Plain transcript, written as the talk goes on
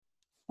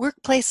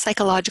Workplace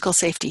psychological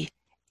safety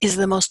is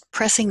the most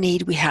pressing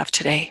need we have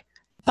today.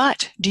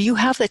 But do you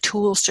have the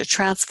tools to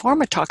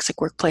transform a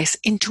toxic workplace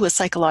into a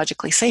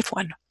psychologically safe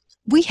one?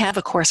 We have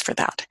a course for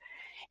that.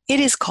 It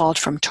is called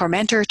From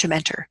Tormentor to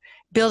Mentor,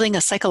 Building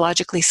a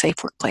Psychologically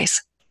Safe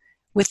Workplace.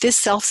 With this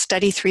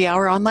self-study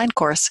 3-hour online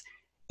course,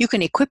 you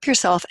can equip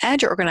yourself and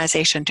your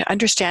organization to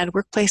understand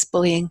workplace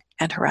bullying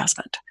and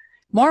harassment.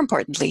 More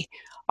importantly,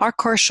 our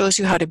course shows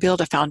you how to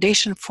build a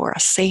foundation for a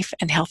safe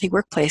and healthy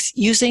workplace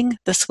using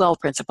the SWELL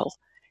principle: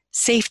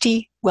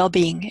 safety,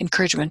 well-being,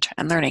 encouragement,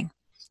 and learning.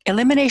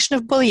 Elimination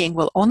of bullying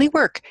will only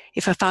work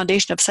if a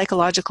foundation of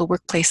psychological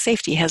workplace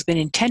safety has been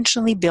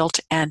intentionally built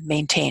and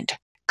maintained.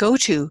 Go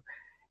to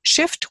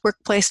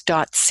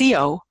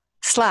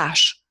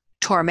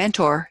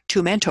shiftworkplace.co/tormentor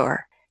to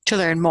mentor to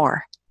learn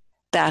more.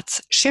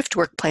 That's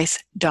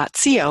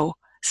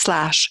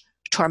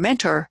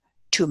shiftworkplace.co/tormentor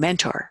to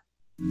mentor.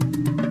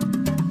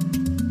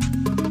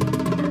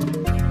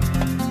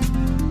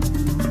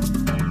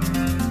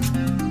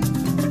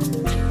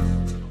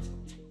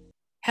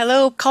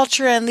 Hello,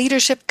 Culture and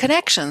Leadership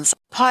Connections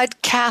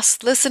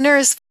podcast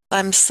listeners.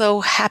 I'm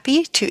so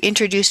happy to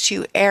introduce to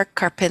you Eric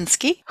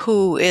Karpinski,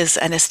 who is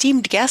an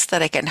esteemed guest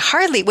that I can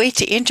hardly wait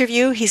to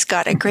interview. He's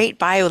got a great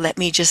bio. Let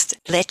me just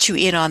let you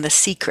in on the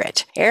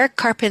secret. Eric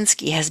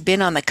Karpinski has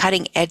been on the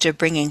cutting edge of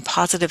bringing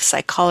positive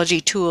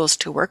psychology tools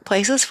to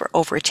workplaces for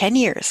over 10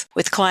 years,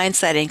 with clients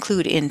that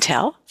include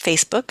Intel,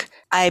 Facebook,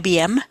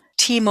 IBM,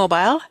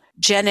 T-Mobile,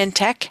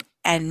 Genentech,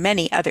 and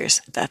many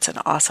others. That's an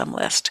awesome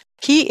list.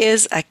 He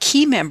is a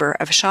key member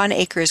of Sean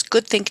Aker's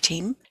Good Think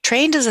team,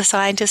 trained as a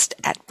scientist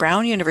at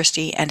Brown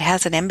University, and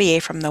has an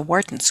MBA from the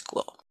Wharton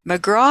School.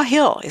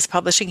 McGraw-Hill is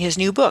publishing his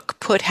new book,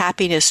 Put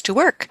Happiness to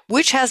Work,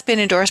 which has been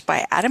endorsed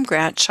by Adam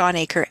Grant, Sean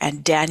Aker,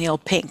 and Daniel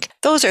Pink.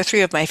 Those are 3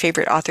 of my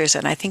favorite authors,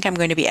 and I think I'm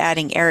going to be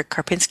adding Eric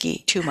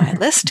Karpinski to my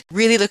list.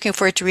 Really looking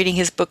forward to reading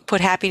his book,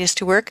 Put Happiness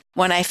to Work.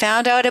 When I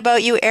found out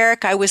about you,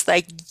 Eric, I was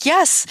like,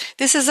 yes,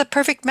 this is a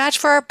perfect match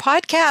for our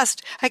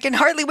podcast. I can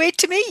hardly wait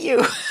to meet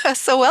you.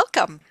 So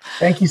welcome.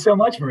 Thank you so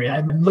much, Maria.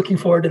 I'm looking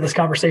forward to this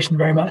conversation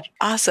very much.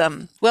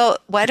 Awesome. Well,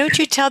 why don't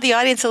you tell the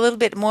audience a little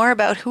bit more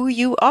about who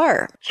you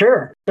are?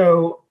 Sure.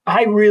 So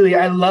I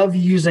love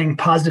using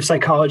positive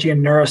psychology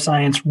and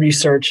neuroscience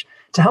research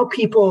to help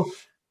people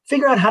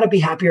figure out how to be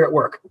happier at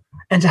work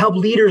and to help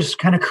leaders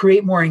kind of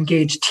create more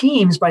engaged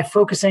teams by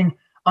focusing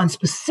on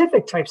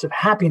specific types of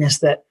happiness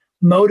that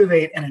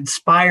motivate and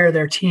inspire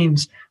their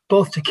teams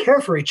both to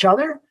care for each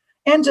other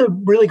and to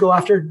really go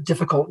after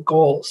difficult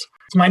goals.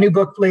 So my new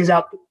book lays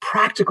out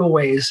practical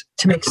ways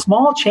to make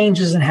small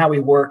changes in how we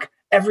work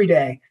every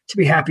day to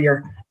be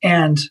happier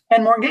and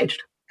more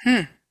engaged.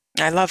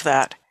 I love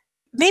that.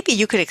 Maybe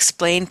you could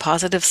explain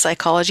positive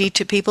psychology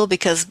to people,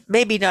 because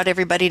maybe not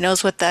everybody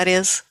knows what that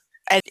is.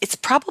 And it's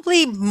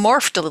probably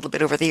morphed a little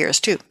bit over the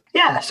years too.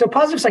 Yeah. So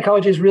positive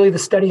psychology is really the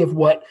study of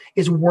what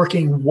is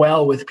working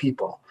well with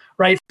people,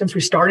 right? Since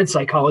we started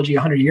psychology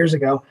 100 years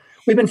ago,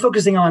 we've been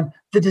focusing on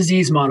the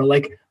disease model,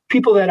 like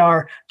people that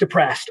are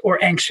depressed or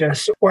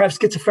anxious or have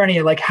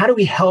schizophrenia. Like, how do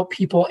we help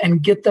people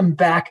and get them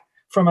back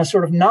from a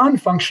sort of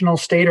non-functional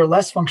state or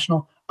less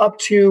functional up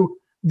to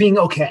being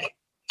okay,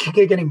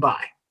 getting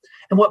by?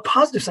 And what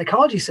positive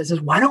psychology says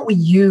is, why don't we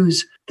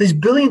use these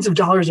billions of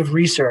dollars of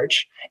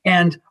research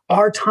and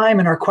our time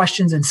and our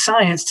questions in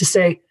science to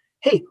say,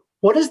 hey,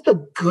 what does the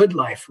good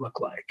life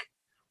look like?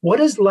 What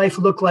does life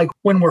look like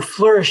when we're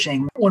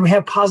flourishing, when we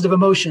have positive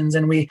emotions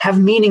and we have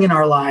meaning in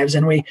our lives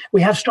and we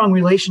have strong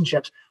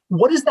relationships?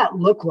 What does that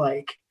look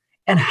like?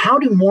 And how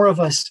do more of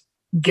us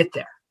get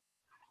there?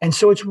 And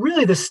so it's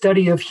really the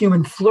study of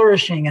human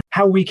flourishing and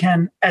how we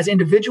can, as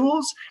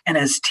individuals and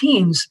as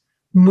teams,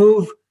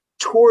 move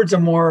towards a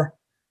more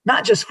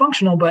not just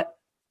functional, but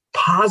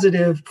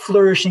positive,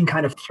 flourishing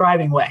kind of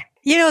thriving way.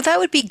 You know, that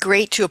would be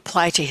great to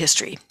apply to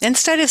history.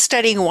 Instead of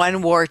studying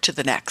one war to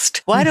the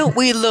next, why don't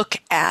we look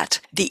at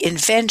the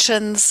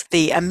inventions,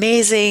 the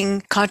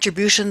amazing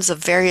contributions of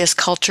various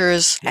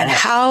cultures, and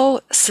how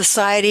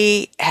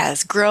society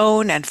has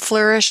grown and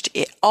flourished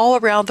all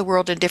around the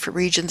world in different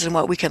regions and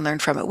what we can learn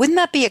from it. Wouldn't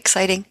that be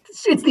exciting?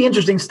 It's the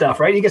interesting stuff,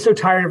 right? You get so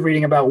tired of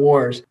reading about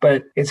wars,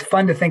 but it's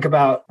fun to think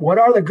about what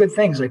are the good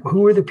things? Like,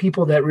 who are the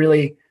people that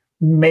really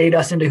made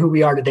us into who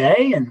we are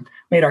today and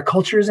made our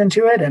cultures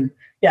into it? And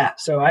yeah,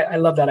 so I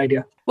love that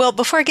idea. Well,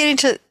 before I get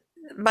into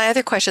my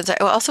other questions, I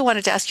also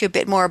wanted to ask you a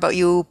bit more about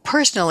you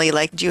personally.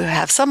 Like, do you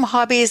have some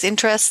hobbies,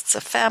 interests,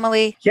 a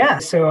family? Yeah,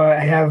 so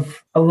I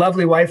have a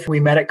lovely wife. We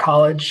met at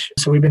college,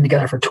 so we've been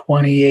together for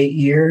 28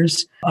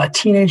 years. A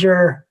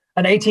teenager,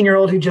 an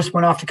 18-year-old who just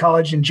went off to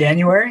college in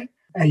January,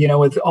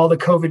 with all the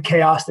COVID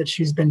chaos that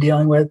she's been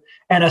dealing with,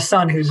 and a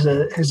son who's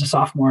a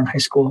sophomore in high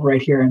school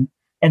right here.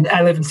 And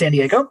I live in San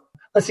Diego.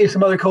 Let's see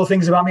some other cool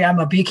things about me. I'm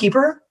a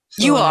beekeeper.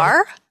 So you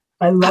are?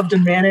 I love to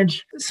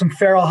manage some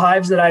feral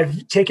hives that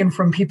I've taken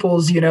from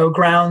people's,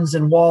 grounds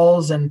and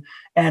walls and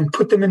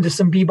put them into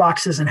some bee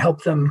boxes and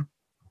help them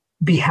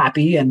be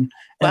happy. And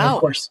wow.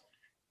 Of course,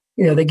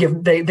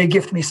 they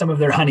gift me some of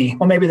their honey.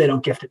 Well, maybe they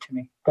don't gift it to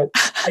me, but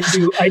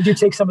I do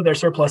take some of their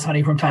surplus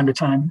honey from time to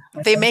time.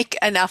 They make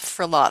enough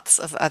for lots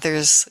of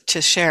others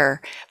to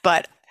share,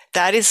 but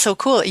that is so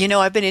cool.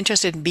 I've been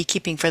interested in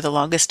beekeeping for the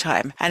longest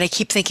time, and I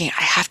keep thinking,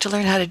 I have to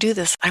learn how to do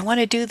this. I want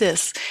to do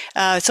this.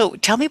 So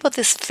tell me about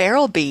this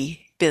feral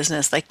bee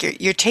business.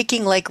 Like you're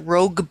taking like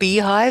rogue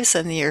beehives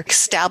and you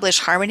establish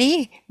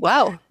harmony.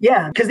 Wow.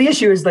 Yeah, because the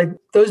issue is like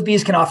those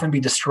bees can often be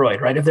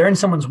destroyed, right? If they're in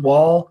someone's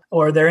wall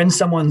or they're in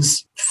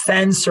someone's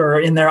fence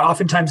or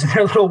oftentimes in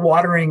their little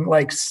watering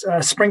like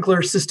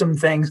sprinkler system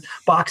things,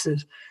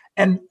 boxes.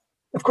 And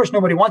of course,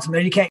 nobody wants them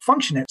there. You can't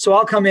function it. So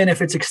I'll come in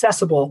if it's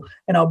accessible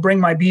and I'll bring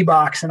my bee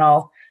box and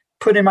I'll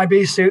put in my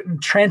bee suit and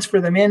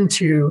transfer them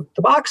into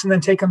the box and then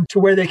take them to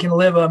where they can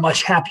live a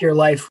much happier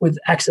life with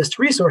access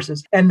to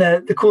resources. And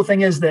the cool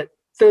thing is that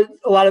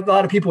a lot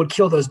of people would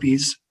kill those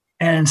bees.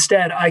 And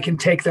instead I can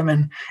take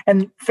them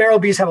and feral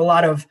bees have a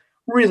lot of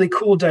really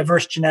cool,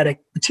 diverse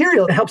genetic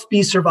material that helps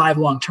bees survive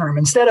long-term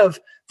instead of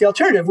the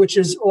alternative, which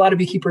is a lot of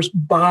beekeepers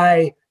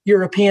buy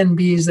European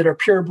bees that are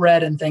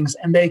purebred and things,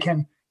 and they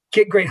can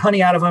get great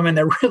honey out of them and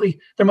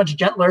they're much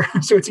gentler.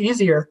 So it's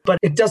easier, but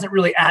it doesn't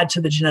really add to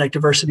the genetic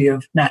diversity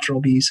of natural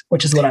bees,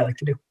 which is what I like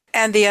to do.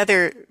 And the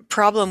other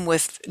problem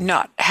with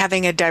not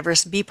having a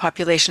diverse bee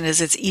population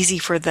is it's easy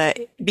for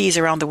the bees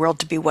around the world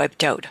to be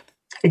wiped out.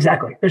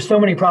 Exactly. There's so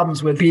many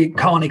problems with bee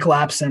colony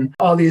collapse and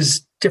all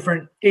these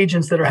different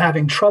agents that are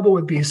having trouble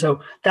with bees.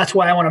 So that's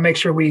why I want to make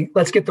sure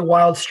let's get the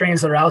wild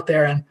strains that are out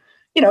there and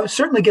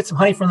certainly get some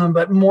honey from them,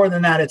 but more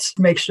than that, it's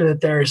make sure that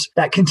there's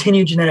that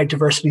continued genetic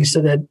diversity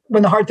so that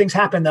when the hard things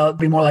happen, they'll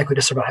be more likely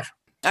to survive.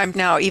 I'm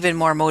now even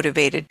more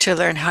motivated to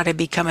learn how to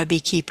become a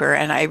beekeeper.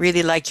 And I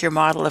really like your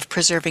model of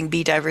preserving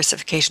bee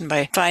diversification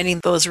by finding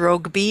those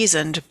rogue bees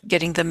and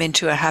getting them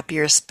into a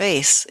happier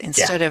space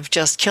instead of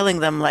just killing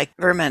them like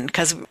vermin,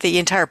 because the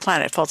entire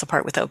planet falls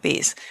apart without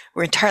bees.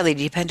 We're entirely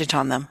dependent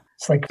on them.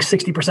 It's like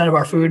 60% of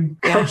our food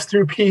comes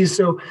through bees.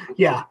 So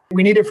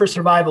we need it for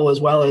survival as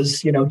well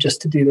as,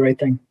 just to do the right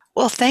thing.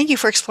 Well, thank you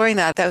for exploring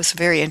that. That was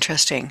very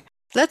interesting.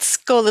 Let's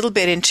go a little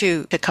bit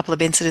into a couple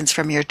of incidents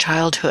from your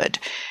childhood,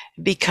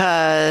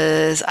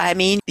 because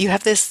you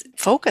have this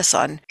focus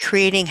on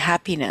creating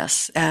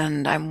happiness.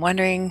 And I'm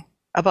wondering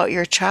about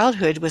your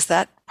childhood. Was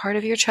that part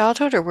of your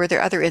childhood, or were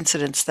there other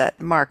incidents that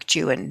marked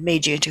you and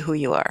made you into who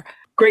you are?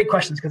 Great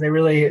questions, because they're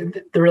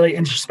really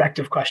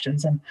introspective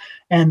questions.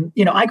 And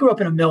I grew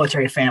up in a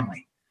military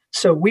family,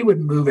 so we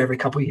would move every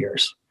couple of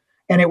years,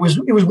 and it was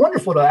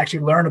wonderful to actually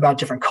learn about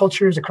different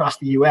cultures across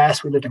the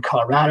U.S. We lived in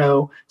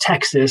Colorado,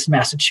 Texas,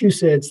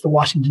 Massachusetts, the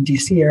Washington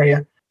D.C.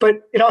 area,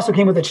 but it also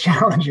came with its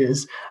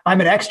challenges.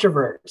 I'm an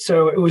extrovert,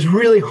 so it was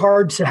really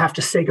hard to have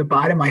to say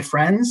goodbye to my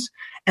friends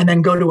and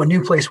then go to a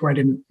new place where I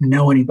didn't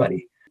know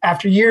anybody.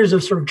 After years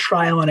of sort of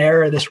trial and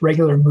error, this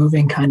regular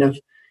moving kind of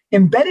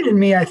embedded in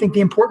me, I think,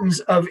 the importance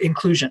of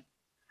inclusion,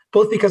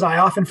 both because I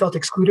often felt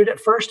excluded at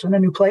first in a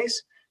new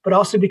place, but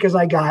also because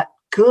I got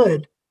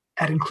good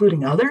at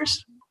including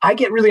others. I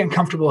get really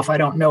uncomfortable if I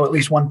don't know at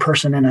least one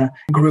person in a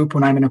group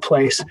when I'm in a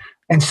place.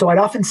 And so I'd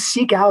often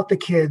seek out the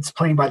kids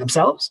playing by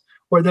themselves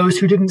or those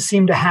who didn't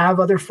seem to have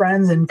other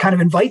friends and kind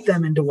of invite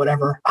them into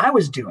whatever I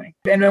was doing.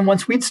 And then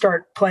once we'd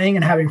start playing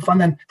and having fun,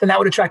 then that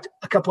would attract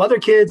a couple other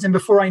kids. And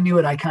before I knew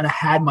it, I kind of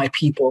had my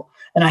people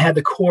and I had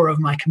the core of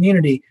my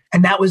community.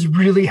 And that was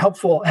really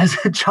helpful as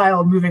a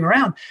child moving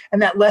around.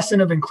 And that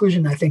lesson of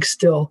inclusion, I think,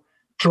 still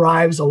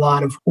drives a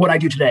lot of what I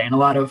do today and a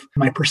lot of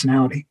my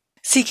personality.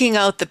 Seeking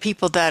out the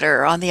people that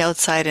are on the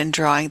outside and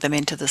drawing them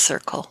into the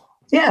circle.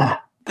 Yeah.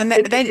 And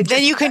then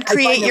you can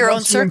create your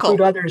own circle.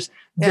 Include others,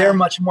 they're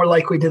much more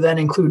likely to then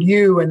include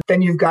you. And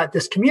then you've got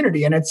this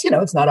community. And it's,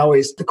 it's not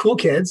always the cool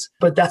kids,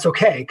 but that's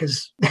okay,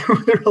 because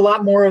there are a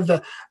lot more of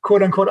the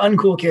quote unquote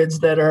uncool kids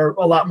that are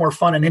a lot more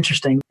fun and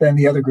interesting than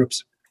the other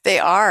groups. They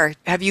are.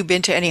 Have you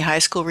been to any high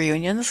school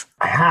reunions?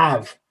 I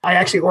have. I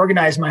actually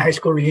organize my high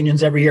school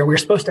reunions every year. We were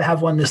supposed to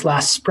have one this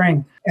last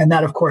spring, and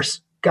that, of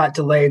course, got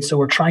delayed. So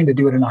we're trying to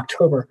do it in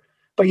October.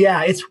 But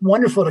yeah, it's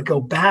wonderful to go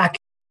back.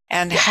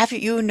 And have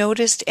you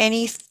noticed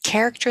any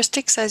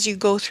characteristics as you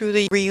go through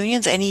the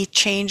reunions? Any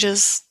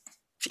changes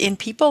in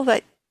people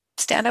that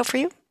stand out for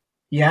you?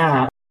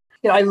 Yeah.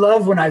 I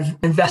love when I've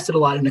invested a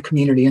lot in a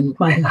community. And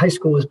my high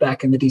school was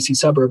back in the DC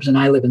suburbs, and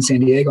I live in San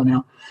Diego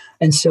now.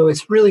 And so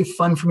it's really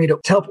fun for me to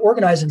help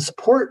organize and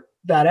support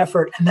that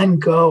effort and then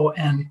go.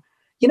 And,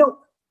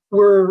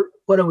 we're,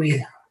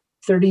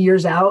 30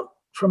 years out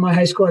from my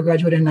high school? I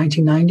graduated in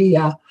 1990.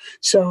 Yeah.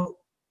 So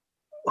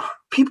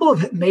people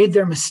have made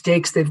their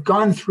mistakes. They've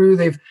gone through,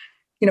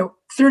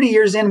 30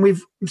 years in,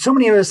 so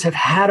many of us have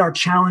had our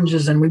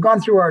challenges, and we've gone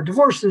through our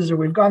divorces, or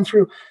we've gone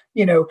through,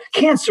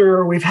 cancer,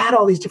 or we've had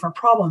all these different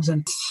problems.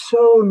 And it's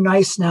so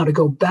nice now to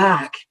go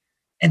back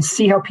and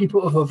see how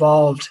people have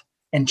evolved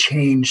and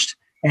changed.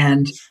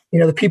 And,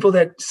 the people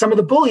that some of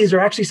the bullies are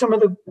actually some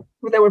of the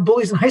that were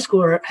bullies in high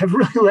school have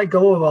really let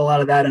go of a lot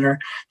of that and are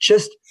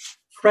just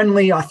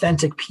friendly,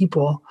 authentic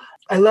people.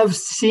 I love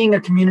seeing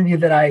a community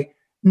that I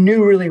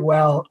knew really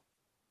well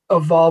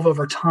evolve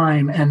over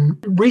time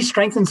and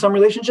re-strengthen some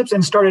relationships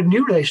and started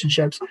new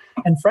relationships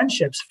and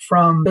friendships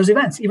from those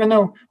events, even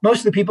though most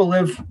of the people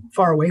live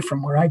far away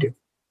from where I do.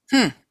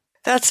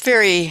 That's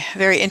very,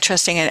 very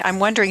interesting. And I'm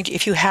wondering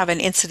if you have an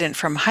incident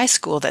from high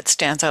school that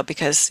stands out,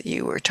 because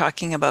you were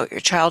talking about your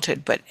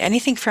childhood, but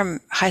anything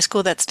from high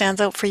school that stands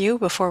out for you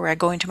before I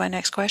go into my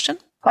next question?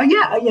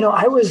 Yeah,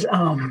 I was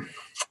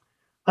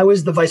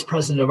the vice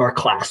president of our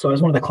class. So I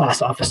was one of the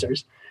class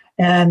officers.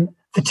 And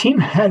the team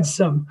had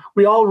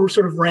we all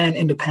sort of ran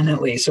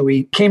independently. So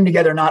we came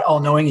together not all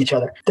knowing each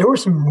other. There were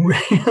some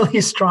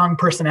really strong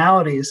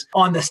personalities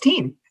on this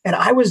team. And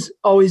I was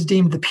always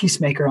deemed the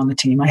peacemaker on the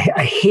team. I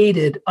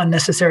hated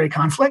unnecessary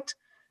conflict.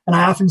 And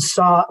I often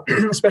saw,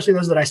 especially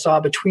those that I saw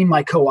between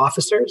my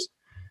co-officers.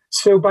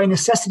 So by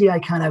necessity, I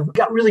kind of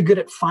got really good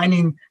at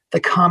finding the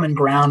common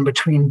ground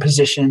between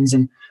positions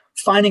and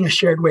finding a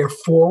shared way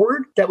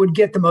forward that would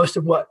get the most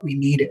of what we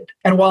needed.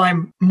 And while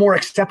I'm more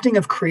accepting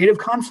of creative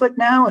conflict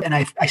now, and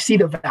I see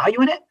the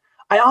value in it,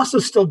 I also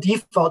still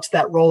default to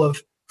that role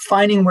of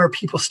finding where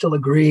people still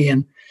agree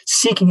and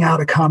seeking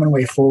out a common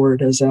way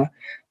forward as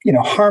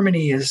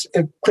harmony is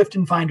a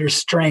Clifton Finder's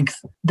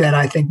strength that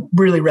I think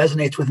really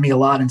resonates with me a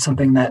lot and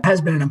something that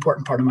has been an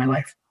important part of my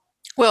life.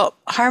 Well,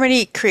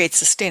 harmony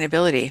creates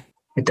sustainability.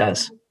 It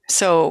does.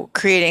 So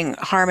creating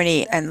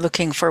harmony and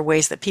looking for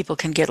ways that people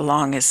can get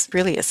along is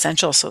really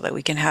essential so that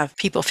we can have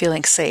people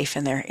feeling safe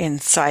and they're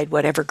inside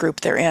whatever group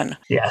they're in.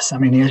 Yes. I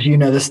mean, as you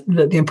know,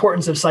 the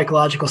importance of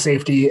psychological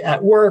safety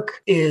at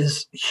work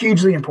is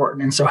hugely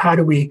important. And so how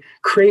do we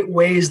create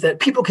ways that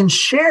people can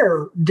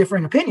share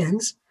different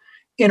opinions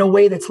in a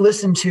way that's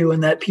listened to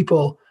and that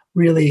people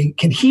really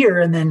can hear?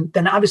 And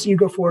then obviously you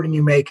go forward and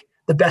you make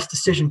the best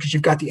decision because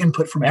you've got the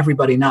input from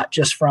everybody, not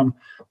just from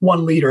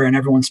one leader and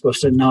everyone's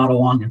supposed to nod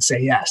along and say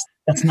yes.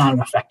 That's not an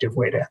effective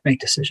way to make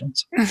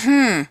decisions.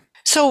 Mm-hmm.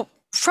 So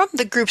from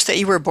the groups that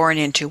you were born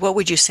into, what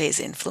would you say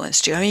has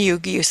influenced you? I mean,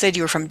 you said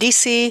you were from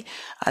DC.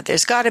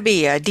 There's got to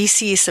be a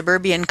DC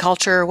suburban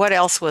culture. What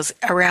else was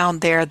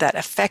around there that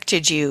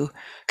affected you?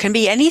 Can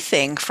be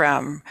anything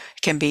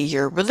can be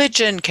your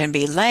religion, can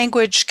be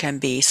language, can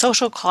be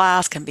social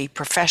class, can be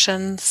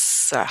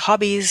professions,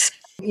 hobbies.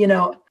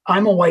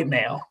 I'm a white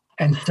male.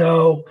 And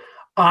so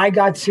I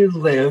got to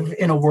live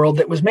in a world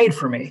that was made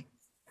for me,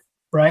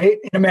 right?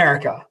 In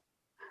America.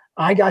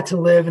 I got to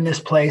live in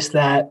this place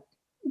that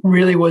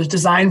really was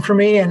designed for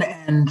me.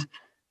 And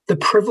the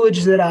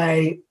privilege that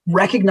I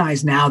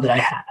recognize now that I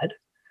had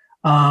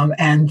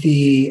and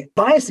the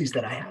biases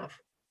that I have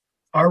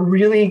are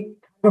really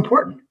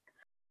important.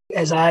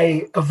 As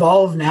I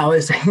evolve now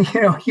as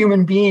a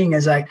human being,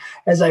 as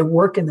I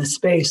work in this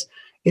space,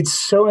 it's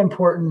so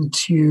important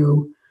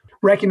to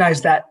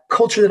recognize that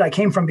culture that I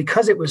came from,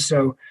 because it was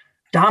so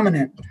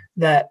dominant,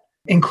 that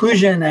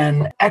inclusion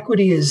and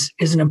equity is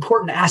an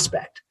important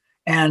aspect.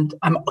 And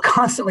I'm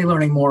constantly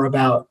learning more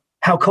about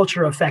how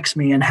culture affects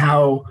me and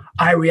how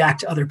I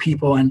react to other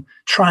people, and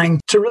trying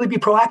to really be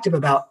proactive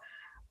about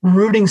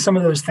rooting some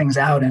of those things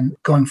out and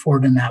going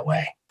forward in that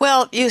way.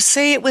 Well, you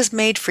say it was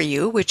made for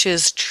you, which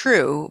is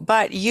true,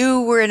 but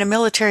you were in a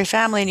military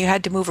family and you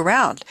had to move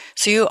around.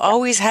 So you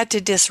always had to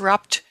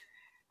disrupt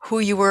who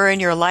you were in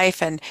your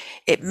life, and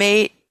it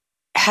may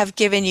have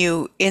given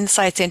you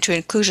insights into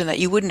inclusion that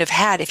you wouldn't have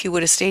had if you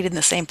would have stayed in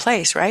the same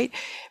place, right?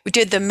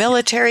 Did the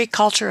military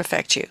culture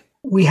affect you?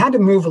 We had to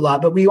move a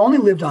lot, but we only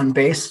lived on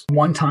base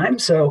one time.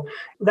 So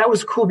that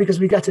was cool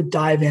because we got to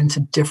dive into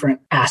different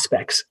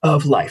aspects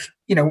of life.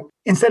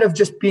 Instead of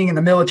just being in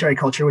the military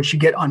culture, which you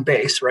get on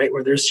base, right?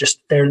 Where there's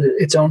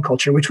its own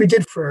culture, which we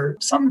did for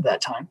some of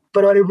that time.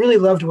 But what I really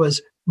loved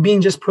was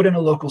being just put in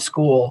a local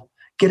school,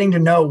 getting to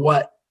know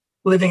what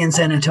living in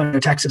San Antonio,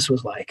 Texas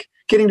was like,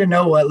 getting to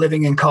know what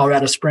living in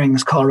Colorado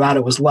Springs,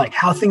 Colorado was like,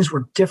 how things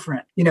were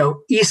different.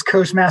 East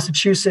Coast,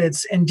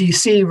 Massachusetts and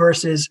DC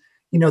versus,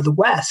 the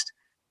West.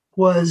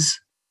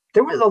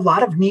 There was a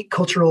lot of neat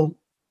cultural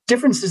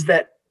differences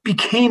that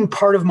became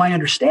part of my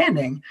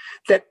understanding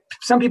that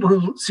some people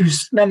who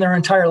spend their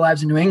entire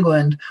lives in New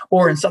England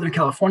or in Southern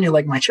California,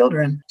 like my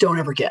children, don't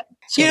ever get.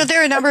 So,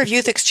 there are a number of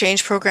youth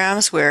exchange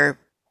programs where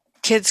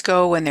kids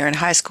go when they're in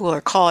high school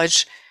or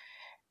college,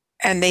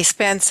 and they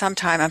spend some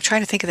time, I'm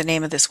trying to think of the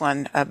name of this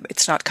one,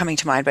 it's not coming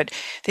to mind, but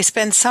they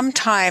spend some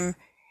time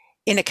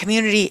in a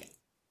community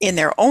in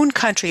their own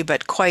country,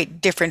 but quite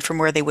different from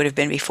where they would have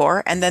been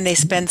before. And then they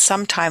spend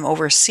some time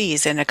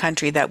overseas in a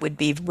country that would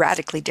be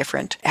radically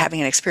different, having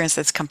an experience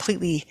that's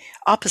completely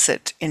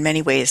opposite in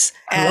many ways.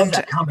 I love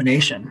that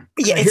combination.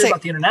 Yeah, I hear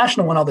about the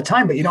international one all the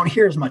time, but you don't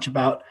hear as much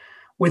about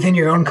within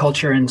your own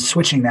culture and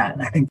switching that.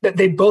 And I think that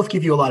they both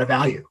give you a lot of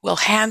value. Well,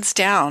 hands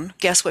down,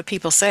 guess what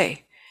people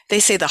say? They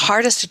say the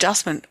hardest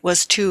adjustment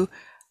was to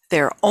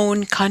their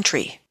own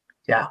country.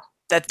 Yeah.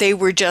 That they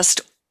were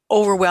just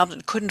overwhelmed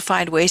and couldn't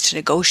find ways to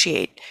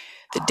negotiate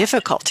the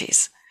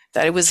difficulties,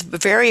 that it was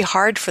very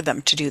hard for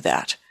them to do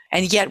that.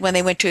 And yet when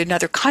they went to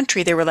another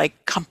country, they were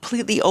like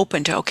completely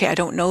open to, okay, I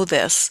don't know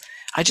this.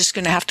 I'm just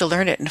going to have to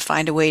learn it and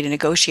find a way to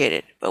negotiate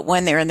it. But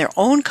when they're in their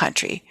own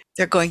country,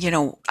 they're going,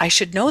 I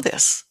should know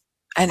this.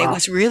 And It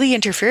was really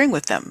interfering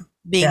with them.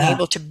 being Yeah.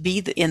 able to be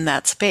in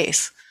that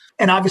space.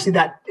 And obviously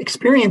that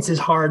experience is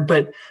hard,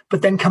 but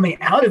then coming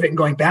out of it and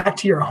going back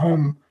to your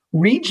home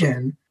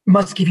region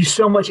must give you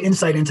so much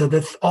insight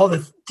into all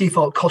the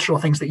default cultural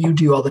things that you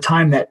do all the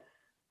time that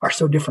are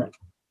so different.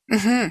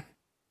 Mm-hmm.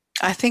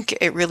 I think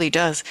it really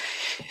does.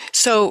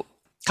 So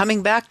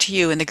coming back to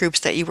you and the groups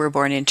that you were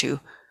born into,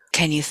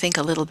 can you think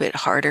a little bit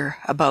harder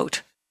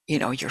about,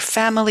 your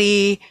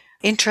family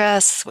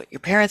interests, what your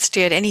parents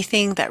did,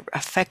 anything that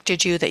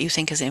affected you that you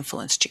think has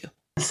influenced you?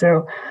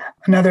 So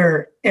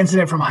another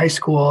incident from high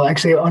school,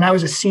 actually, when I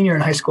was a senior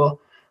in high school,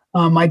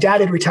 my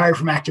dad had retired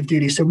from active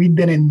duty. So we'd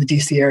been in the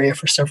DC area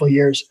for several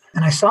years.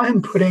 And I saw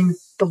him putting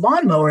the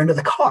lawnmower into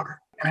the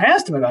car. And I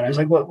asked him about it. I was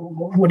like,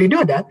 what are you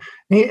doing, Dad?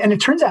 And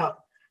it turns out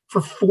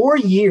for 4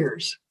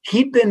 years,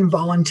 he'd been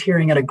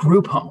volunteering at a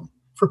group home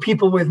for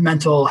people with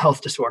mental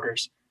health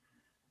disorders,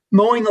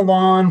 mowing the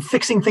lawn,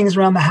 fixing things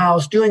around the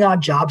house, doing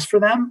odd jobs for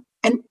them.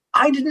 And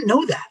I didn't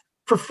know that.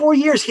 For 4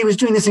 years, he was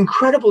doing this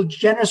incredible,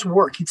 generous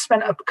work. He'd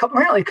spent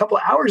apparently a couple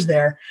of hours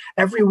there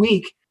every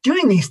week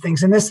doing these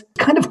things. And this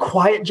kind of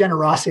quiet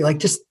generosity,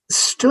 just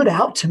stood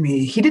out to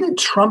me. He didn't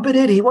trumpet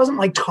it. He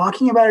wasn't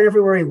talking about it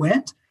everywhere he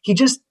went. He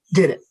just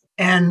did it.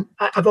 And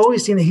I've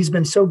always seen that he's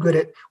been so good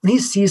at when he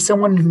sees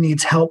someone who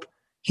needs help,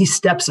 he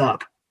steps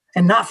up,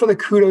 and not for the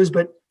kudos,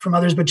 but from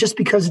others, but just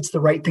because it's the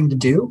right thing to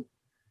do.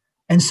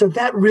 And so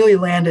that really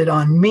landed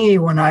on me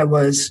when I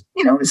was,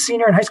 a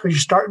senior in high school. You're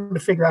starting to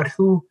figure out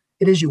who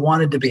it is you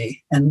wanted to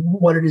be and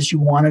what it is you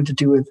wanted to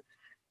do with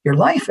your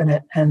life in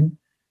it. And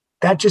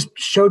that just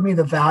showed me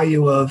the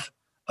value of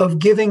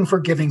giving for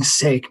giving's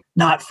sake,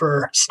 not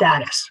for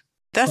status.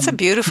 That's a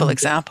beautiful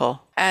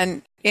example.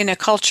 And in a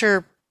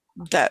culture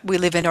that we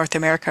live in North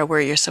America,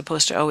 where you're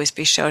supposed to always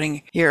be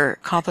shouting your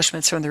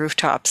accomplishments from the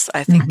rooftops,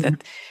 I think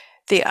that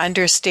the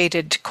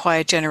understated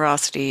quiet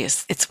generosity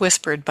it's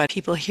whispered, but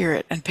people hear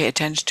it and pay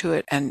attention to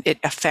it, and it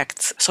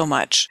affects so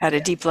much at a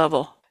deep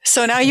level.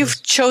 So now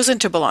you've chosen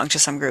to belong to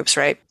some groups,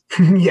 right?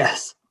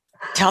 Yes.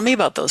 Tell me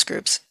about those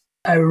groups.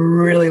 I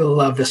really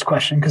love this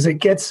question because it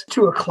gets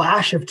to a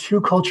clash of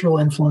two cultural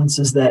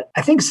influences that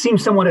I think seem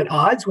somewhat at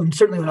odds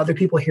certainly when other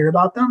people hear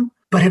about them,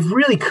 but have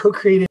really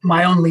co-created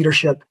my own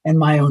leadership and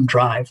my own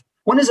drive.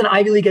 One is an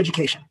Ivy League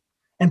education,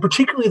 and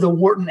particularly the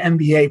Wharton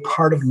MBA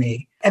part of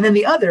me. And then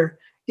the other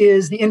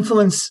is the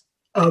influence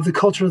of the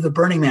culture of the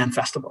Burning Man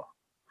Festival,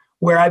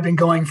 where I've been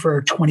going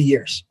for 20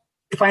 years.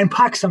 If I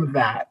unpack some of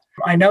that,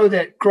 I know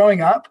that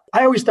growing up,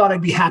 I always thought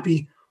I'd be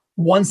happy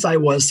once I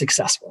was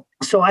successful.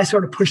 So I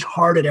sort of pushed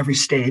hard at every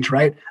stage,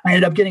 right? I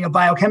ended up getting a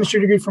biochemistry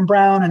degree from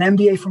Brown, an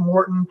MBA from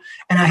Wharton.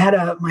 And I had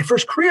my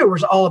first career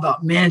was all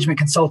about management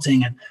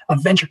consulting and a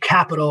venture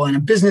capital and a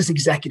business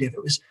executive.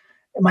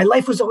 My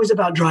life was always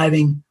about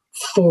driving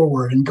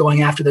forward and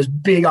going after those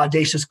big,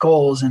 audacious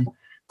goals and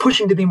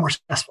pushing to be more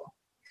successful.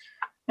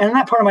 And in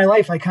that part of my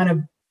life, I kind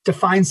of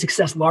defined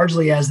success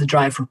largely as the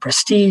drive for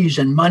prestige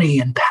and money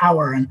and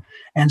power.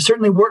 And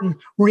certainly Wharton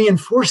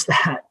reinforced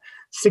that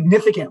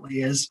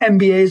significantly, as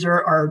MBAs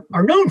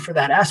are known for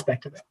that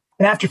aspect of it.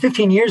 And after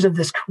 15 years of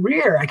this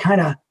career, I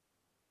kind of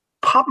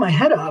popped my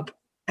head up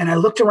and I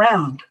looked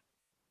around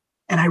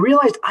and I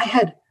realized I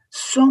had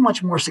so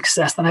much more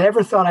success than I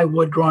ever thought I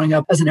would growing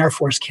up as an Air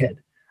Force kid.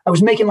 I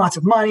was making lots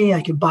of money.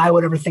 I could buy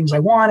whatever things I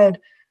wanted.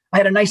 I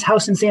had a nice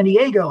house in San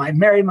Diego. I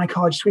married my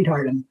college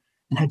sweetheart and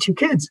had 2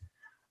 kids.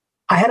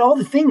 I had all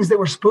the things that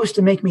were supposed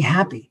to make me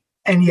happy,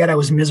 and yet I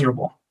was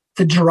miserable.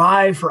 The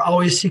drive for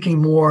always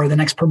seeking more, the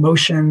next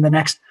promotion, the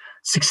next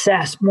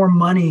success, more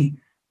money,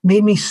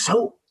 made me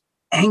so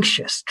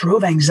anxious,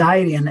 drove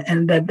anxiety,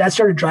 and that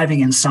started driving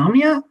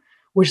insomnia,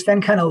 which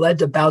then kind of led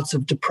to bouts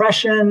of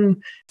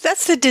depression.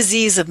 That's the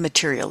disease of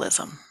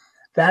materialism.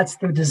 That's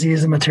the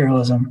disease of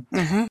materialism.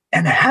 Mm-hmm.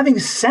 And having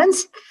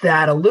sensed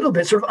that a little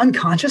bit, sort of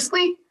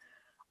unconsciously,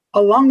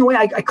 along the way,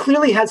 I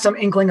clearly had some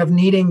inkling of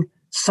needing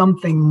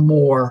something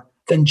more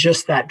than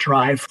just that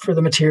drive for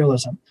the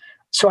materialism.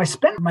 So I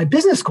spent my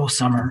business school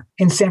summer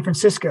in San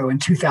Francisco in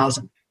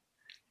 2000.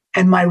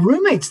 And my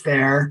roommates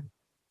there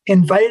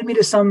invited me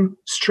to some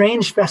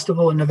strange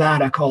festival in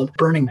Nevada called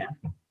Burning Man.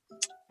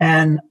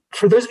 And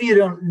for those of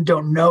you who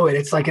don't know it,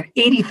 it's like an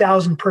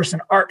 80,000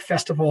 person art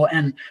festival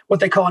and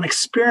what they call an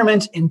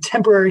experiment in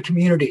temporary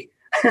community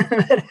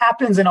that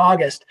happens in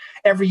August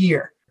every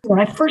year. When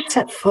I first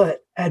set foot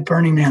at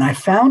Burning Man, I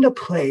found a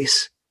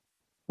place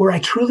where I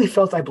truly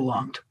felt I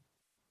belonged.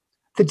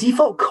 The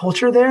default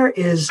culture there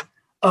is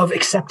of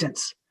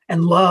acceptance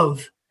and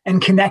love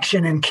and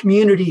connection and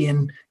community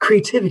and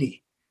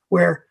creativity,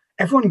 where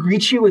everyone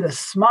greets you with a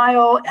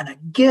smile and a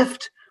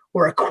gift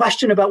or a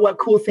question about what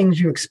cool things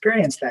you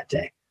experienced that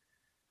day.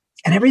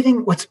 And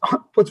everything, what's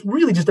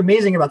really just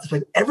amazing about this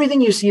place, everything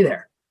you see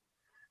there,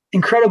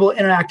 incredible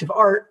interactive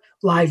art,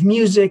 live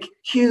music,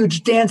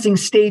 huge dancing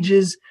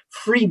stages,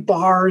 free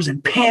bars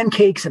and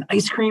pancakes and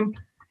ice cream,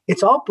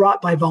 it's all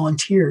brought by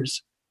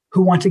volunteers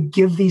who want to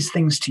give these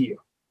things to you,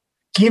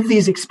 give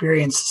these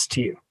experiences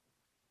to you.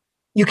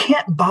 You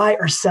can't buy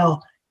or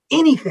sell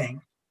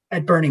anything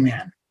at Burning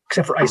Man,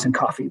 except for ice and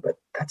coffee, but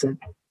that's a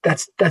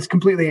That's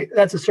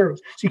a service.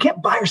 So you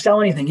can't buy or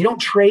sell anything. You don't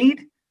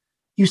trade.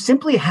 You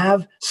simply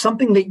have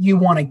something that you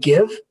want to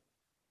give,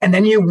 and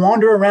then you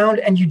wander around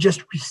and you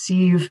just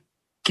receive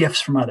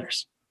gifts from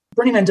others.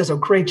 Burning Man does a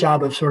great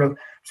job of sort of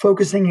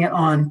focusing it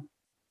on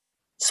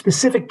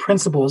specific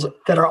principles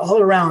that are all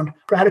around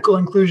radical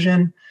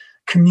inclusion,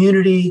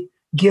 community,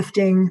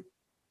 gifting,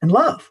 and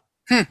love.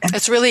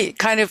 It's really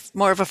kind of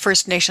more of a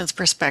First Nations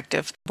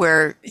perspective,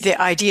 where the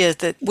idea is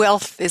that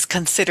wealth is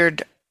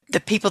considered the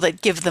people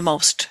that give the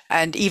most,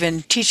 and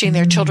even teaching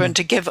their children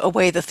to give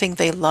away the thing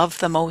they love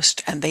the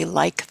most and they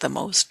like the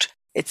most.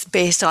 It's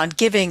based on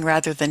giving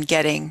rather than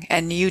getting.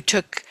 And you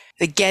took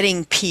the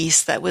getting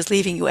piece that was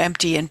leaving you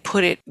empty and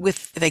put it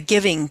with the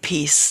giving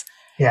piece.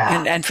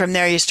 Yeah. And from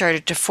there, you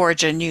started to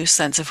forge a new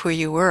sense of who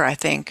you were, I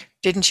think,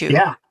 didn't you?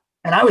 Yeah.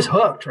 And I was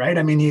hooked, right?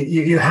 I mean,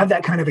 you have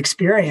that kind of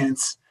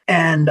experience.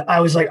 And I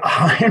was like,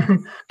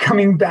 I'm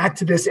coming back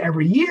to this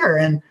every year.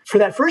 And for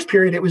that first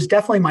period, it was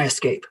definitely my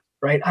escape,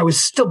 right? I was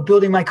still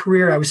building my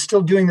career. I was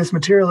still doing this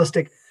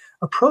materialistic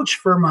approach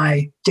for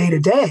my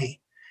day-to-day.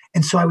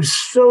 And so I was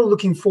so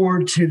looking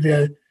forward to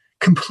the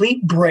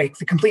complete break,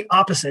 the complete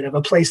opposite of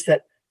a place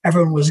that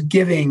everyone was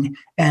giving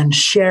and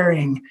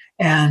sharing.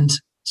 And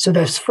so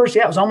this first,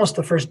 it was almost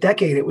the first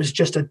decade. It was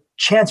just a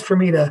chance for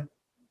me to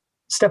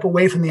step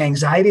away from the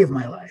anxiety of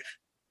my life.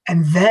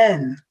 And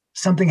then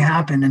something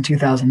happened in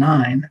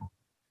 2009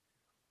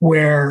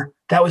 where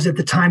that was at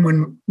the time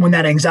when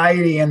that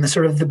anxiety and the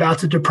sort of the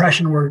bouts of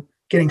depression were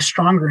getting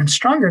stronger and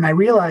stronger. And I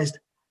realized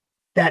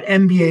that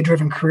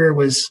MBA-driven career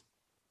was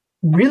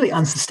really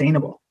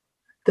unsustainable,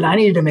 that I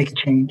needed to make a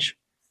change.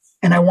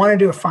 And I wanted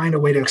to find a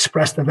way to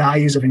express the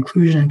values of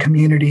inclusion and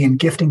community and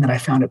gifting that I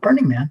found at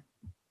Burning Man.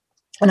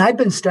 And I'd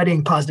been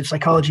studying positive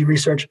psychology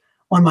research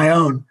on my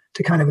own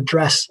to kind of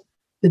address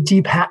the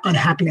deep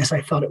unhappiness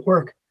I felt at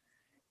work.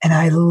 And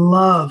I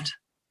loved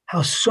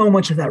how so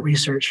much of that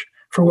research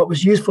for what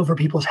was useful for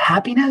people's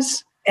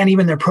happiness and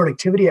even their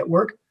productivity at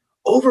work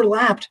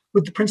overlapped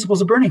with the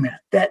principles of Burning Man.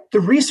 That the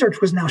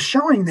research was now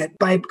showing that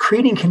by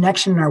creating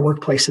connection in our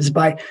workplaces,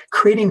 by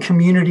creating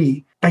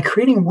community, by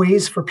creating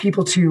ways for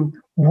people to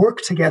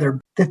work together,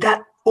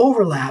 that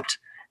overlapped,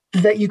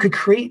 that you could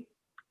create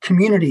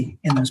community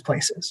in those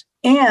places.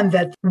 And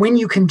that when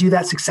you can do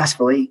that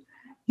successfully,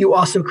 you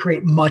also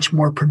create much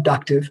more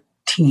productive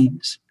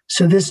teams.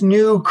 So this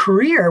new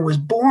career was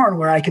born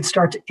where I could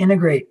start to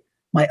integrate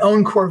my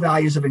own core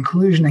values of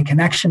inclusion and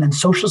connection and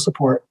social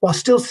support while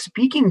still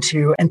speaking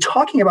to and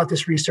talking about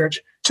this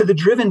research to the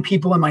driven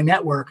people in my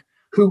network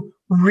who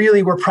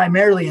really were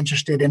primarily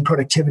interested in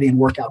productivity and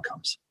work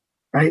outcomes,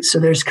 right? So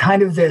there's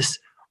kind of this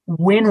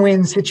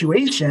win-win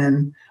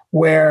situation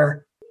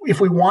where if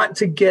we want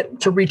to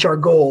get to reach our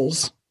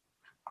goals,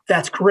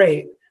 that's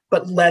great,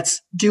 but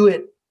let's do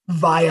it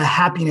via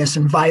happiness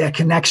and via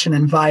connection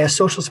and via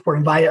social support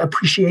and via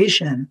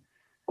appreciation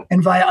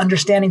and via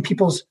understanding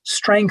people's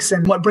strengths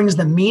and what brings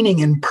them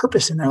meaning and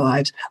purpose in their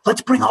lives.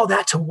 Let's bring all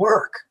that to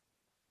work,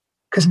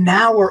 because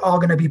now we're all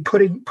going to be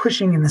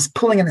pulling in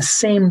the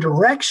same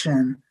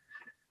direction,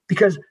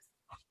 because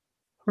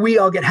we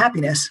all get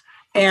happiness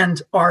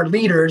and our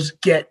leaders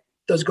get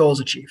those goals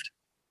achieved.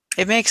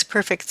 It makes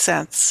perfect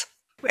sense.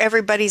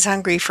 Everybody's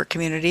hungry for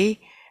community,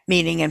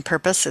 meaning, and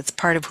purpose. It's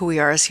part of who we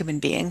are as human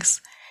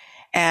beings.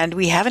 And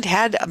we haven't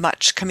had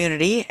much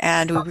community,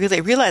 and we really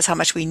realize how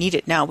much we need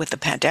it now with the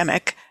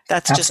pandemic.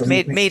 That's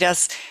Absolutely. Just made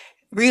us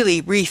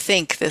really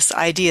rethink this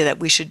idea that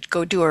we should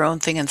go do our own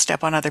thing and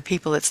step on other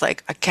people. It's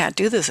like, I can't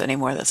do this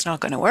anymore. That's not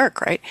going to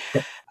work, right?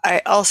 Yeah.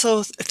 I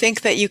also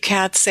think that you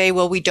can't say,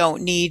 well, we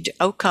don't need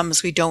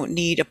outcomes. We don't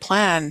need a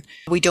plan.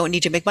 We don't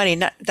need to make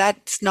money.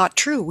 That's not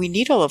true. We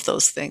need all of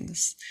those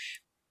things.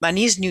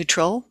 Money is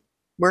neutral.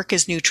 Work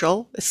is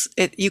neutral.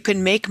 You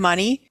can make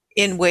money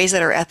in ways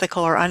that are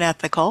ethical or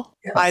unethical.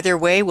 Yeah. Either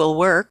way will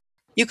work.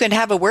 You can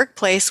have a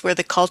workplace where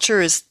the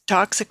culture is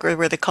toxic or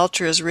where the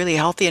culture is really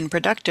healthy and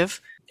productive.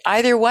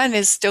 Either one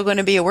is still going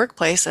to be a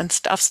workplace and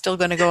stuff's still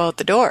going to go out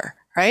the door,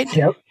 right?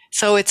 Yep.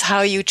 So it's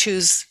how you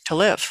choose to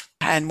live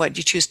and what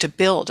you choose to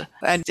build.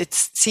 And it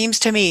seems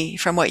to me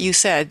from what you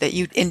said that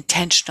you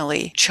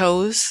intentionally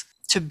chose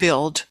to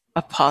build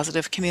a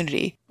positive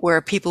community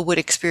where people would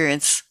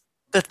experience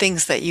the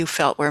things that you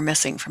felt were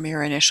missing from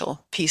your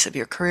initial piece of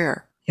your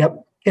career.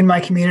 Yep. In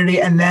my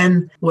community. And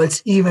then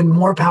what's even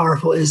more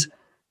powerful is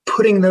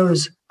putting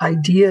those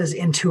ideas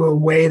into a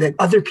way that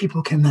other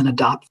people can then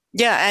adopt.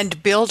 Yeah,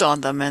 and build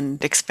on them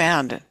and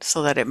expand it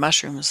so that it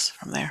mushrooms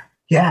from there.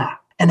 Yeah,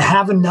 and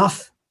have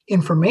enough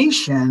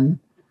information.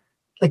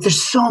 Like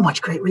there's so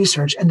much great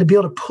research, and to be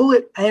able to pull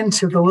it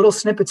into the little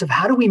snippets of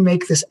how do we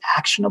make this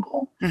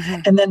actionable,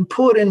 and then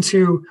pull it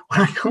into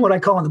what I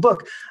call in the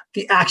book,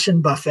 the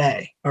action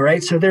buffet. All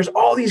right. So there's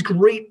all these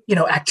great,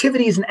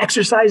 activities and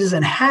exercises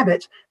and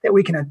habits that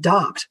we can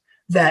adopt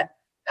that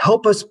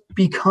help us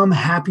become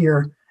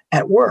happier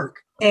at work.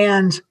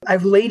 And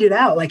I've laid it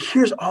out like,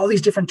 here's all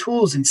these different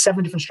tools and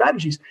 7 different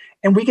strategies.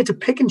 And we get to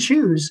pick and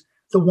choose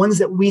the ones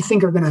that we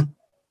think are going to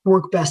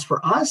work best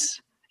for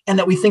us and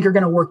that we think are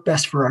going to work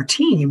best for our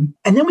team.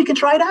 And then we can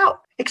try it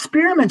out,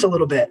 experiment a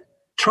little bit,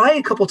 try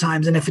a couple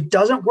times. And if it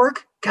doesn't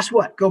work, guess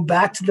what? Go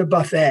back to the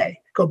buffet.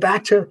 Go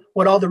back to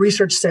what all the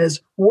research says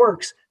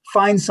works.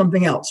 Find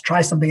something else.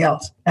 Try something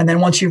else. And then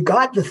once you've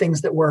got the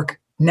things that work,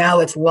 now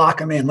let's lock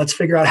them in. Let's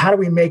figure out, how do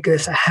we make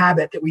this a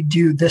habit that we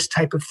do this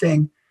type of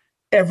thing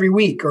every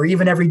week or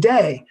even every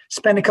day?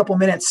 Spend a couple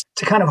minutes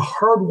to kind of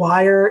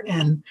hardwire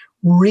and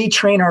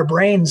retrain our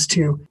brains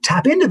to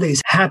tap into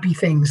these happy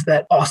things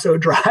that also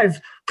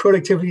drive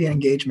productivity and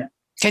engagement.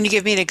 Can you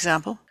give me an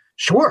example?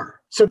 Sure.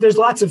 So there's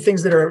lots of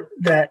things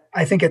that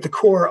I think at the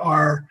core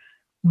are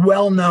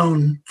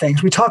well-known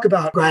things. We talk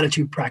about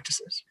gratitude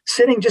practices.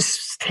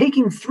 Just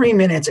taking 3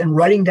 minutes and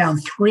writing down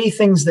three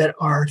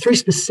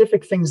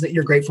specific things that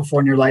you're grateful for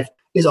in your life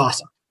is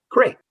awesome.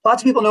 Great.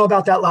 Lots of people know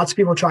about that. Lots of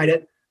people tried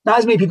it. Not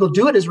as many people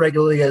do it as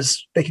regularly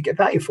as they could get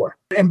value for.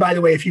 And by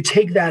the way, if you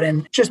take that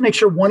and just make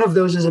sure one of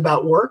those is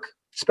about work,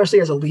 especially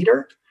as a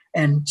leader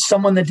and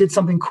someone that did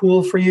something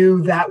cool for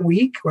you that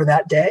week or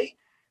that day,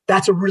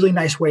 that's a really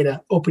nice way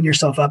to open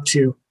yourself up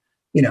to,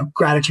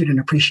 gratitude and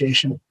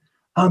appreciation.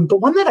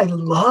 But one that I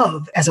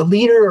love as a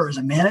leader or as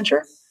a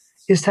manager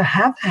is to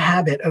have the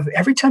habit of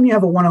every time you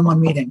have a one-on-one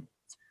meeting,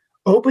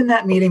 open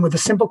that meeting with a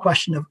simple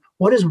question of,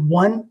 what is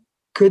one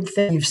good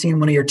thing you've seen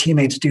one of your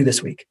teammates do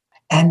this week?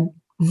 And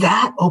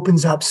that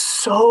opens up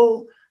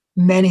so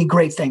many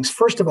great things.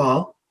 First of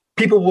all,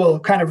 people will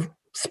kind of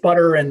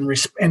sputter and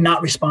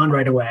not respond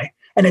right away.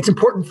 And it's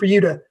important for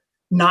you to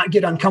not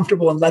get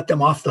uncomfortable and let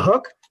them off the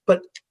hook.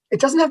 But it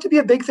doesn't have to be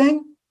a big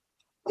thing.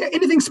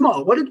 Anything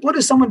small. What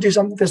does someone do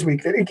this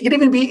week? It could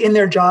even be in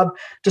their job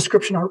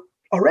description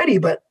already,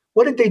 but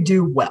what did they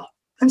do well?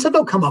 And so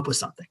they'll come up with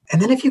something.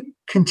 And then if you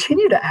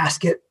continue to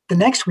ask it, the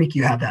next week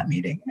you have that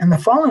meeting, and the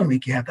following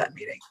week you have that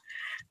meeting.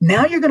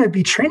 Now you're going to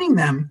be training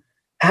them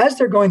as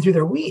they're going through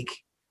their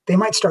week. They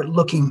might start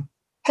looking,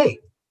 hey,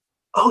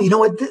 oh, you know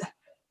what,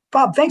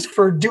 Bob, thanks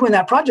for doing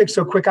that project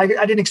so quick. I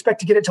didn't expect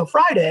to get it till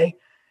Friday.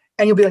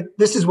 And you'll be like,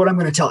 this is what I'm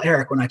going to tell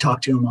Eric when I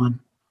talk to him on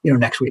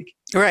next week.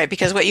 Right,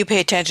 because what you pay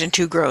attention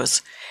to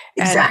grows.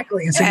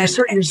 Exactly. And so you're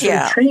sort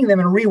of training them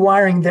and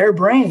rewiring their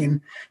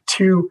brain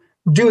to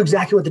do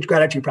exactly what the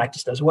gratitude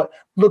practice does.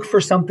 Look for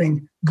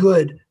something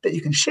good that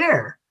you can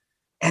share.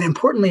 And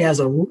importantly, as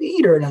a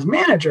leader and as a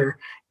manager,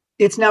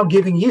 it's now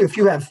giving you, if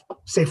you have,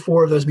 say,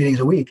 4 of those meetings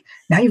a week,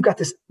 now you've got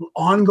this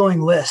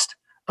ongoing list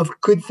of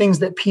good things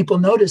that people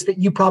notice that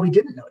you probably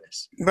didn't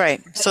notice.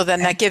 Right. So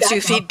then that gives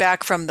you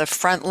feedback from the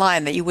front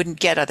line that you wouldn't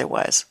get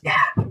otherwise. Yeah.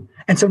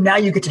 And so now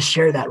you get to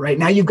share that, right?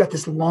 Now you've got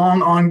this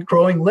long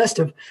ongoing list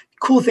of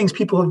cool things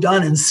people have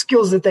done and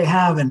skills that they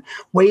have and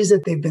ways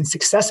that they've been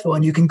successful.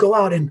 And you can go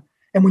out and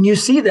when you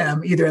see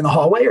them either in the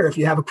hallway or if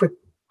you have a quick,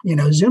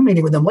 Zoom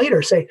meeting with them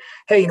later, say,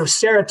 hey,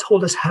 Sarah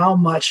told us how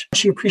much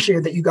she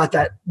appreciated that you got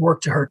that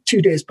work to her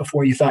 2 days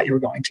before you thought you were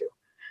going to.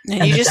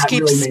 And you just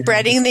keep really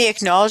spreading the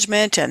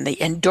acknowledgement and the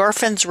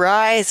endorphins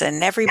rise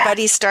and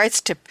everybody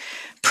starts to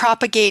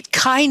propagate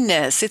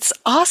kindness. It's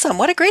awesome.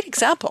 What a great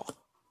example.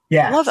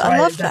 Yeah, I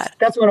love that.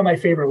 That's one of my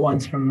favorite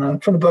ones from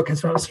the book,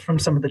 as well as from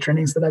some of the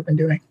trainings that I've been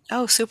doing.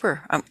 Oh,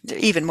 super! I'm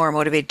even more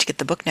motivated to get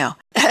the book now.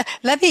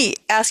 Let me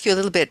ask you a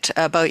little bit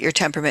about your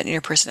temperament and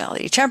your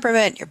personality.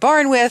 Temperament you're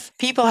born with.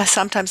 People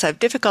sometimes have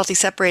difficulty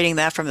separating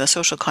that from the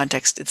social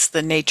context. It's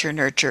the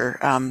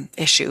nature-nurture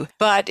issue,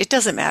 but it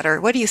doesn't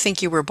matter. What do you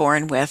think you were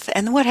born with,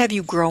 and what have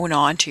you grown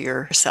on to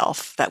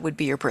yourself that would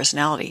be your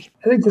personality?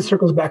 I think this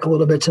circles back a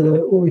little bit to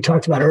what we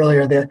talked about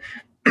earlier: the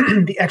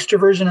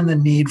extroversion and the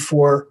need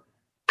for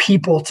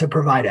people to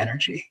provide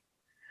energy.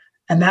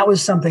 And that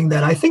was something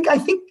that I think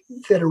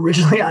that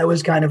originally I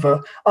was kind of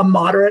a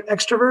moderate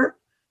extrovert,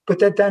 but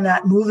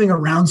that moving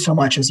around so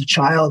much as a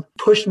child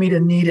pushed me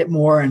to need it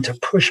more and to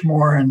push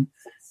more and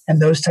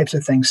those types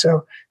of things.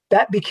 So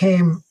that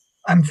became,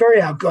 I'm very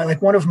outgoing.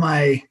 Like one of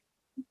my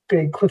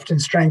big Clifton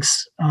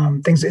strengths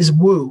things is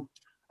woo.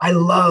 I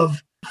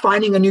love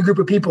finding a new group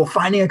of people,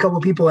 finding a couple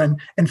of people and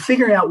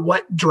figuring out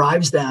what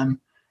drives them,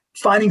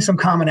 finding some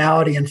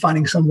commonality and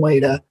finding some way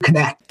to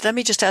connect. Let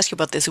me just ask you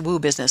about this woo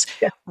business.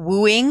 Yeah.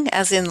 Wooing,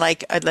 as in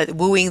like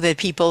wooing the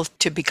people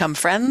to become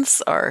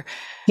friends, or?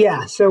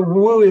 Yeah. So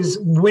woo is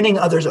winning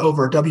others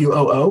over,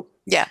 WOO.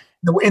 Yeah.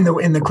 In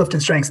the Clifton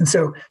strengths. And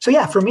so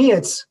yeah, for me,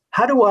 it's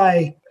how do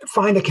I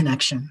find a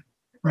connection,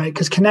 right?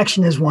 Because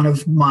connection is one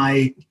of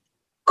my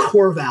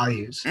core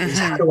values. Is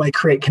how do I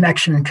create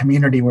connection and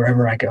community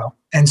wherever I go?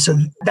 And so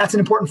that's an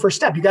important first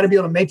step. You got to be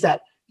able to make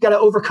that, you got to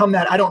overcome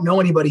that. I don't know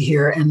anybody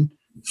here, and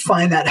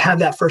have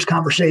that first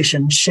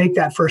conversation, shake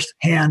that first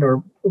hand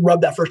or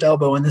rub that first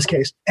elbow in this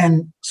case,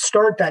 and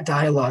start that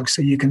dialogue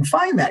so you can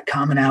find that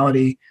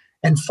commonality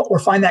or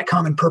find that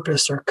common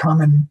purpose or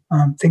common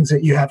things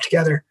that you have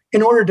together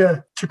in order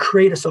to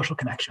create a social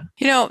connection.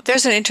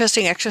 There's an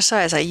interesting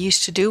exercise I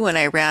used to do when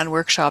I ran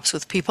workshops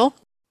with people.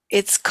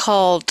 It's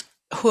called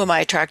Who Am I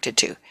Attracted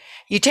To?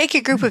 You take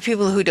a group of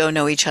people who don't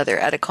know each other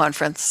at a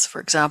conference, for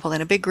example,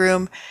 in a big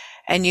room,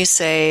 and you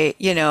say,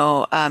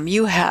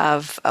 you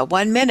have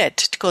 1 minute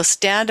to go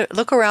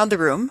look around the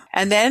room,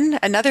 and then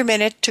another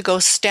minute to go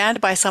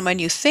stand by someone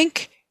you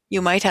think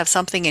you might have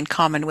something in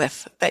common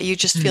with, that you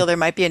just feel there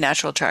might be a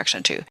natural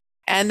attraction to.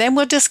 And then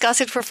we'll discuss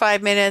it for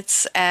 5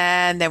 minutes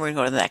and then we're going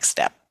to go to the next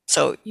step.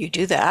 So you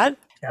do that.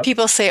 Yep.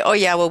 People say, oh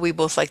yeah, well, we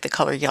both like the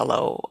color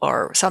yellow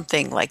or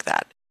something like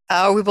that.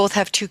 Or we both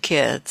have 2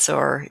 kids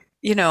or,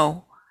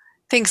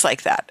 things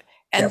like that.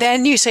 And Yep.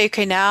 then you say,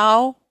 okay,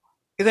 now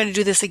you're going to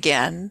do this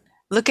again.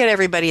 Look at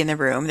everybody in the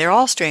room. They're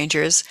all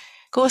strangers.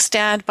 Go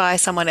stand by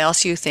someone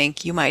else you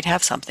think you might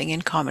have something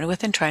in common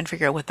with and try and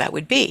figure out what that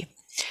would be.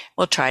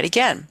 We'll try it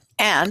again.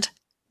 And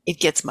it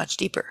gets much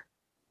deeper.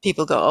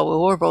 People go, oh,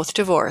 well, we're both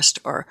divorced,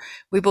 or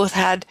we both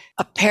had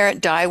a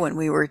parent die when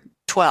we were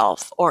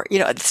 12, or,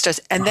 it starts,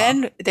 and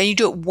then you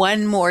do it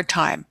one more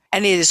time.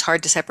 And it is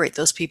hard to separate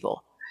those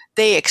people.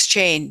 They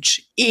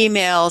exchange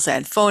emails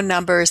and phone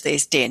numbers. They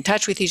stay in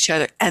touch with each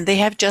other, and they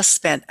have just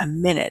spent a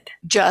minute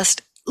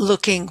just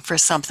looking for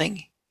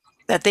something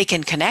that they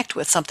can connect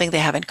with, something they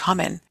have in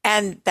common.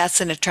 And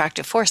that's an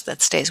attractive force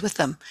that stays with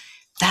them.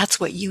 That's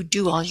what you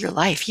do all your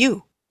life.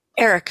 You,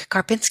 Eric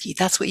Karpinski,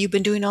 that's what you've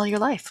been doing all your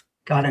life.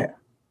 Got it.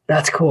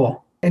 That's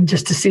cool. And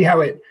just to see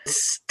how it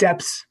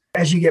steps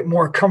as you get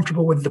more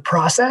comfortable with the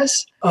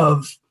process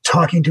of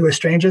talking to a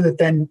stranger, that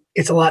then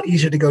it's a lot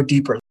easier to go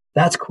deeper.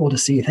 That's cool to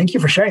see. Thank you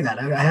for sharing that.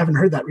 I haven't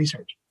heard that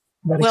research,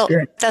 that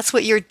experience. That's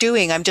what you're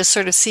doing. I'm just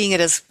sort of seeing it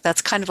as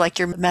that's kind of like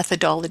your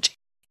methodology.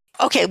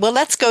 Okay, well,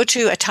 let's go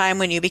to a time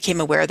when you became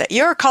aware that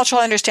your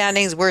cultural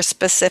understandings were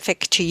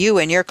specific to you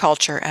and your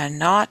culture and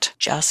not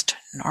just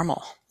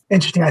normal.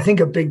 Interesting. I think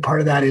a big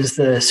part of that is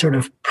the sort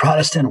of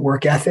Protestant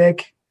work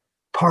ethic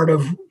part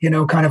of,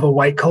 kind of a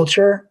white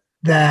culture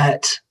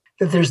that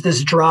there's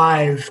this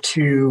drive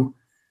to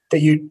that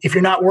if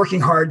you're not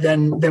working hard,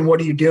 then what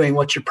are you doing?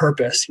 What's your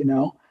purpose?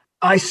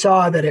 I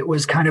saw that it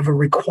was kind of a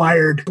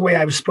required way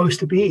I was supposed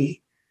to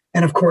be.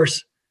 And of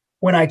course,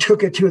 when I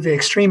took it to the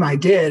extreme I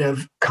did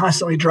of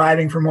constantly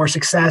driving for more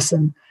success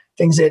and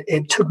things,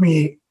 it took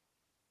me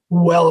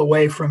well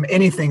away from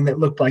anything that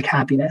looked like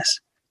happiness.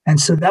 And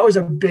so that was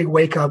a big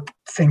wake up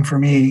thing for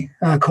me,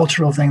 a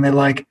cultural thing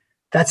that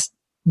that's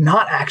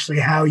not actually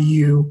how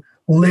you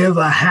live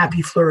a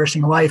happy,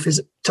 flourishing life,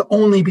 is to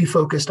only be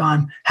focused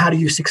on how do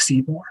you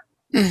succeed more.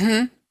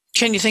 Mm-hmm.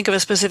 Can you think of a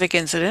specific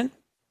incident?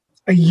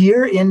 A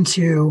year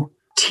into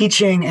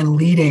teaching and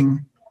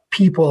leading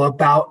people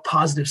about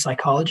positive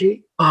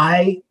psychology,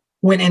 I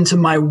went into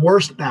my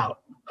worst bout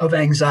of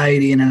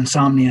anxiety and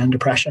insomnia and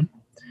depression.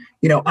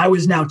 I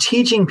was now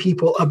teaching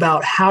people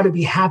about how to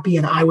be happy,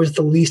 and I was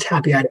the least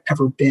happy I'd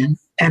ever been.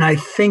 And I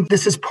think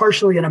this is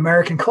partially an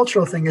American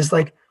cultural thing, is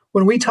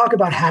when we talk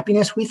about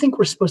happiness, we think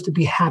we're supposed to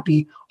be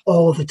happy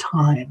all the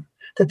time,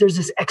 that there's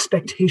this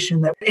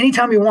expectation that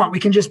anytime we want, we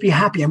can just be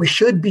happy, and we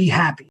should be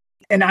happy.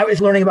 And I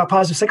was learning about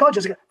positive psychology. I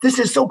was like, this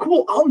is so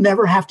cool. I'll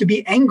never have to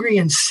be angry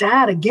and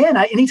sad again.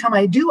 Anytime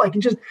I do, I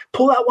can just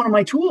pull out one of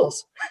my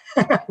tools.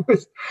 I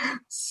was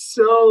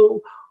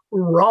so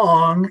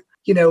wrong.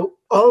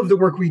 All of the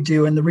work we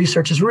do and the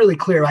research is really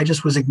clear. I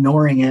just was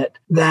ignoring it,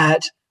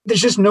 that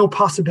there's just no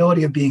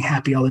possibility of being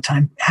happy all the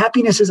time.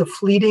 Happiness is a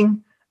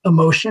fleeting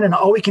emotion, and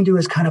all we can do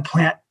is kind of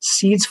plant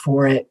seeds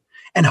for it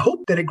and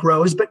hope that it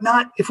grows, but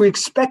not if we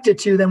expect it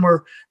to, then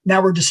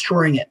we're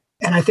destroying it.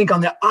 And I think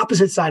on the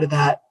opposite side of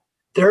that,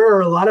 there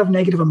are a lot of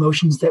negative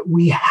emotions that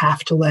we have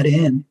to let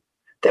in,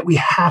 that we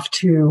have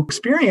to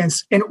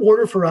experience in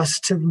order for us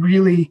to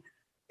really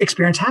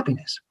experience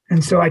happiness.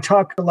 And so I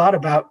talk a lot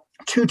about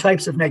 2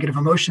 types of negative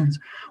emotions.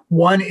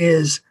 One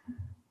is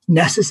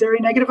necessary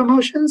negative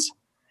emotions,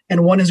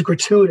 and one is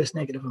gratuitous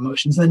negative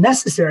emotions. The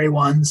necessary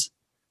ones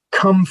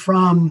come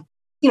from,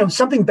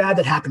 something bad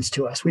that happens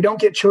to us. We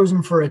don't get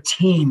chosen for a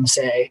team,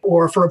 say,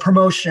 or for a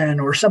promotion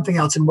or something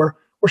else, and we're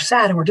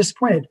sad and we're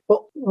disappointed.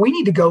 Well, we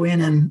need to go in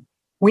and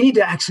we need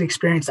to actually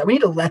experience that. We need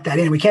to let that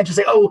in. We can't just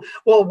say, oh,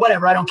 well,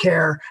 whatever, I don't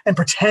care, and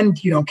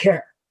pretend you don't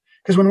care.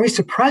 Because when we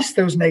suppress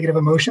those negative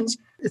emotions,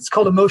 it's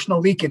called emotional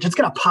leakage. It's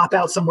going to pop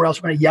out somewhere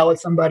else. We're going to yell at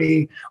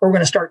somebody, or we're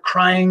going to start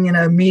crying in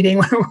a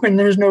meeting when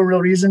there's no real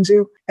reason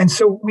to. And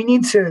so we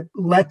need to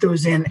let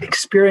those in,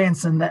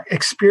 experience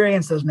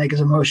those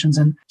negative emotions,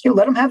 and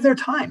let them have their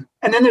time.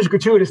 And then there's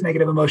gratuitous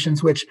negative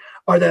emotions, which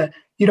are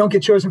you don't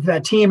get chosen for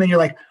that team, and you're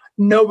like,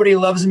 nobody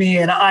loves me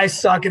and I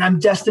suck and I'm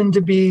destined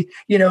to be,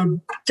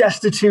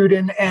 destitute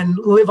and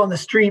live on the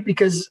street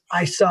because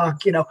I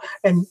suck,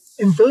 and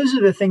those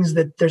are the things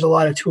that there's a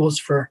lot of tools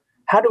for.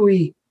 How do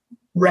we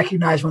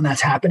recognize when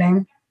that's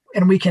happening?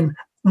 And we can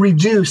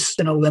reduce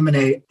and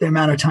eliminate the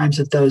amount of times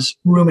that those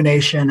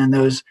rumination and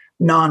those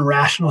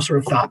non-rational sort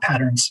of thought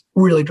patterns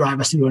really drive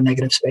us into a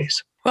negative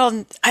space.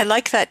 Well, I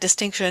like that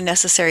distinction of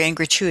necessary and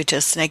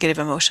gratuitous negative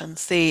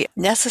emotions. The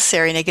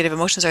necessary negative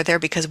emotions are there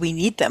because we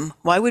need them.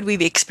 Why would we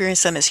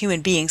experience them as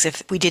human beings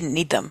if we didn't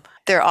need them?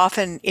 They're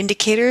often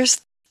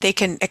indicators. They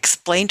can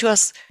explain to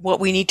us what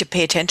we need to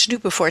pay attention to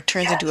before it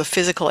turns into a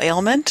physical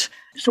ailment.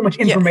 So much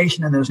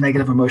information in those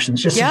negative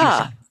emotions.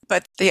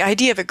 But the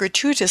idea of a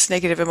gratuitous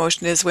negative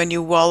emotion is when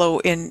you wallow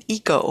in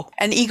ego.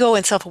 And ego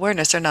and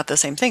self-awareness are not the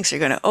same thing. So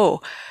you're going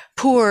to,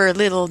 poor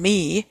little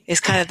me is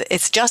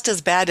it's just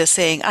as bad as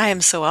saying, I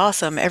am so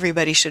awesome,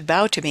 everybody should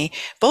bow to me.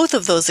 Both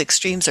of those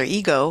extremes are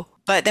ego.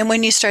 But then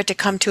when you start to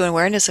come to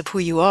awareness of who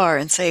you are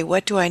and say,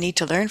 what do I need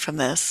to learn from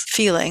this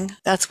feeling?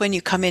 That's when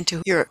you come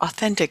into your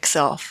authentic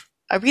self.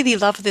 I really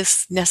love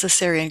this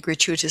necessary and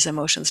gratuitous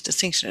emotions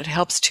distinction. It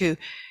helps to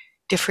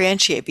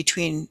differentiate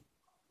between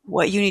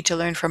what you need to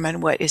learn from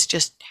and what is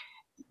just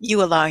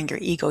you allowing your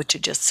ego to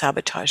just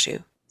sabotage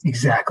you.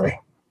 Exactly.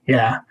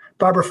 Yeah.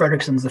 Barbara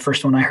Fredrickson's the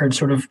first one I heard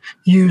sort of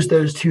use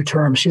those two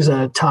terms. She's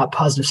a top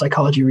positive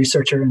psychology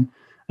researcher, and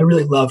I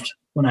really loved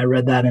when I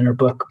read that in her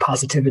book,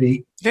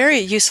 Positivity. Very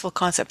useful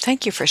concept.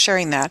 Thank you for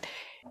sharing that.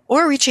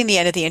 We're reaching the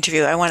end of the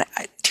interview. I want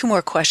two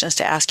more questions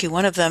to ask you.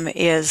 One of them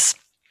is,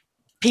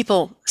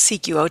 people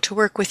seek you out to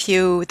work with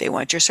you. They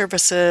want your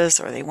services,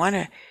 or they want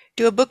to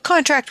do a book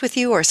contract with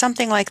you or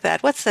something like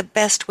that. What's the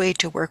best way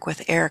to work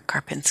with Eric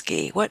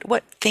Karpinski?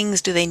 What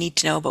things do they need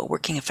to know about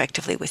working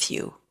effectively with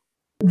you?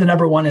 The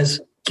number one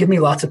is give me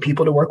lots of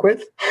people to work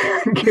with.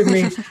 give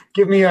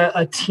me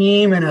a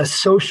team and a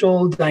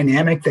social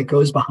dynamic that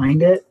goes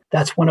behind it.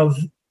 That's one of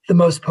the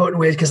most potent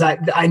ways, because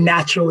I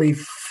naturally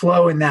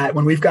flow in that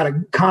when we've got a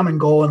common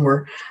goal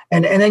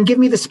and then give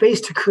me the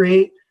space to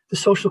create the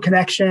social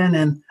connection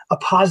and a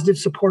positive,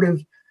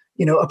 supportive,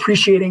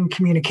 appreciating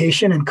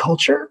communication and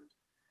culture.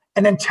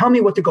 And then tell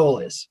me what the goal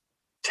is.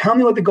 Tell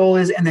me what the goal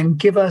is, and then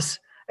give us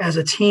as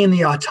a team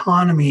the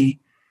autonomy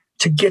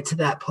to get to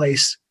that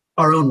place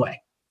our own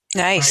way.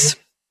 Nice.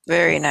 Right?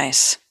 Very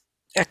nice.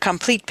 A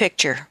complete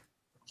picture.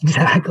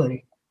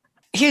 Exactly.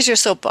 Here's your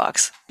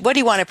soapbox. What do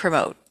you want to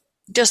promote?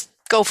 Just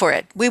go for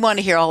it. We want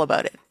to hear all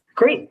about it.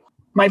 Great.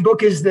 My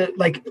book is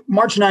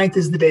March 9th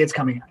is the day it's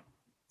coming out.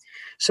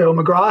 So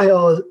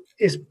McGraw-Hill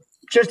is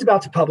just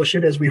about to publish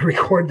it as we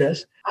record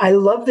this. I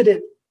love that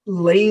it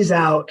lays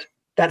out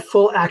that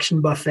full action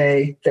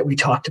buffet that we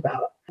talked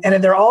about.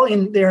 And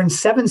they're in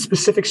 7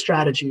 specific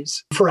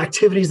strategies for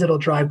activities that'll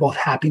drive both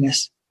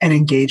happiness and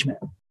engagement.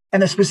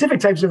 And the specific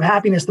types of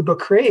happiness the book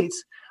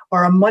creates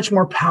are a much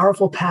more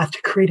powerful path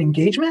to create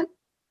engagement.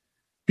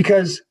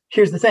 Because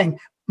here's the thing,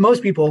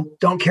 most people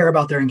don't care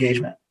about their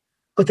engagement,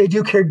 but they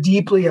do care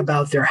deeply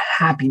about their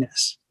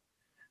happiness.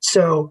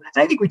 So,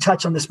 and I think we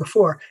touched on this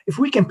before, if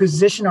we can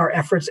position our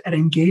efforts at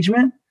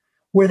engagement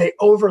where they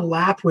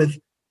overlap with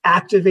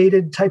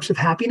activated types of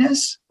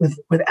happiness, with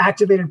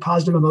activated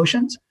positive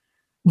emotions,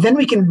 then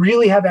we can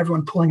really have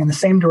everyone pulling in the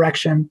same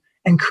direction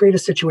and create a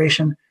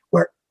situation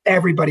where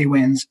everybody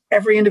wins.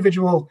 Every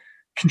individual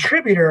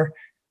contributor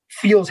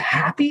feels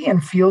happy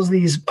and feels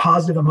these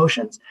positive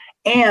emotions.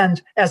 And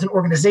as an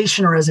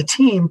organization or as a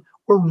team,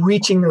 we're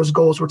reaching those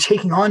goals. We're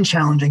taking on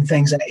challenging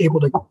things and able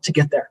to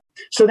get there.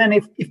 So then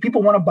if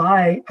people want to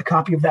buy a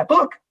copy of that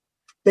book,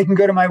 they can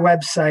go to my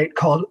website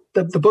called,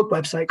 the book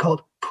website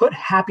called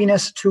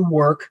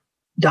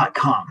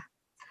puthappiness-to-work.com.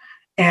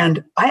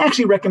 And I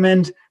actually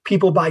recommend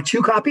people buy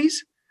 2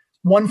 copies,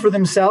 one for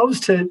themselves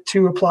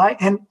to apply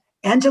and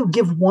to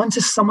give one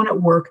to someone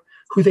at work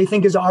who they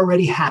think is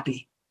already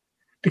happy.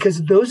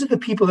 Because those are the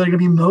people that are going to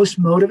be most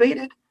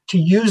motivated to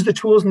use the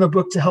tools in the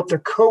book to help their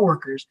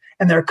coworkers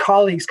and their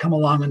colleagues come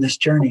along on this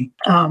journey.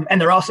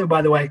 And they're also,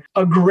 by the way,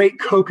 a great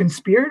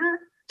co-conspirator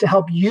to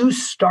help you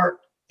start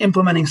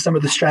implementing some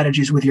of the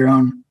strategies with your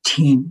own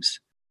teams.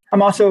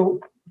 I'm also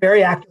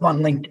very active on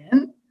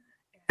LinkedIn,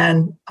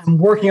 and I'm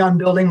working on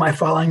building my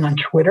following on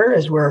Twitter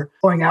as we're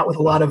going out with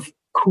a lot of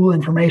cool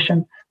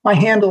information. My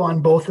handle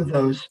on both of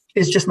those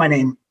is just my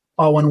name,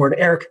 all one word,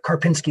 Eric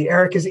Karpinski.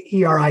 Eric is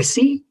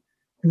ERIC,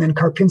 and then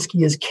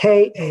Karpinski is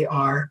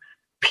KARPINSKI.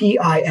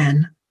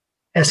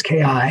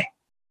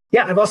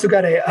 Yeah, I've also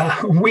got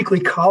a weekly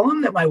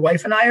column that my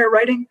wife and I are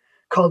writing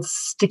called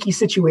Sticky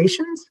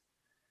Situations,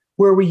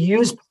 where we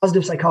use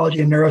positive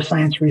psychology and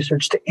neuroscience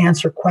research to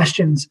answer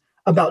questions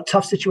about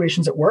tough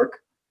situations at work.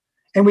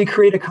 And we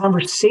create a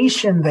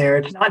conversation there.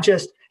 It's not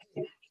just,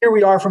 here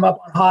we are from up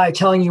on high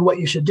telling you what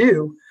you should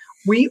do.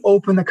 We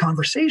open the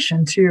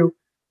conversation to,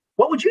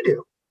 what would you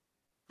do?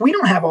 We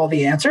don't have all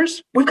the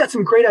answers. We've got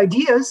some great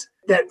ideas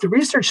that the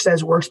research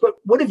says works, but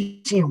what have you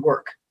seen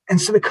work?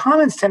 And so the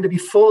comments tend to be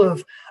full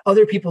of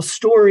other people's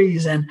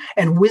stories and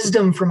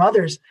wisdom from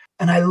others.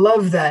 And I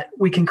love that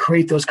we can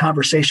create those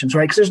conversations,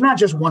 right? Because there's not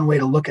just one way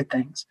to look at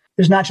things.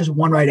 There's not just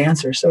one right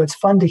answer. So it's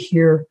fun to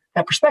hear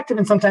that perspective.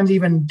 And sometimes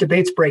even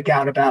debates break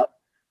out about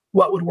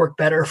what would work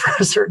better for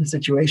a certain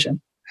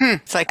situation.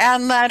 It's like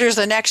Ann Landers,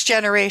 the next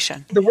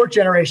generation. The work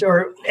generation,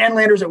 or Ann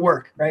Landers at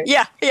work, right?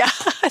 Yeah.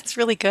 It's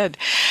really good.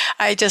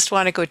 I just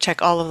want to go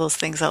check all of those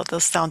things out.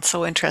 Those sound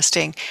so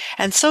interesting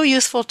and so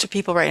useful to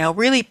people right now,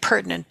 really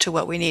pertinent to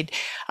what we need.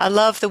 I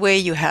love the way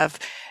you have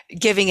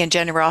giving and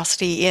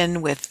generosity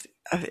in with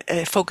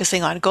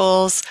focusing on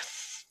goals.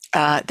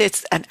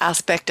 It's an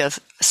aspect of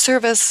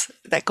service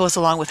that goes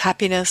along with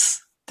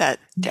happiness that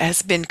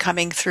has been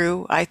coming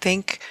through, I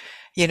think.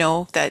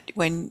 That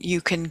when you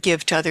can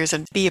give to others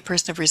and be a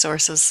person of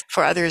resources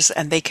for others,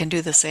 and they can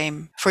do the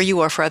same for you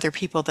or for other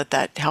people,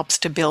 that helps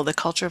to build a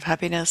culture of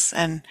happiness.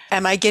 And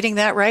am I getting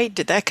that right?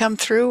 Did that come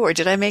through, or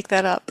did I make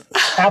that up?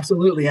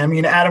 Absolutely. I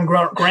mean, Adam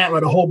Grant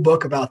wrote a whole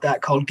book about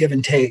that called Give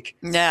and Take.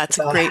 Yeah, it's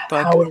a great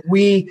book. How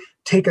we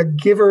take a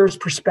giver's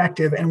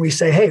perspective and we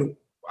say, hey,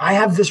 I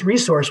have this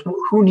resource.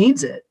 Who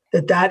needs it?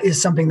 that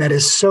is something that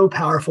is so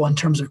powerful in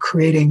terms of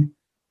creating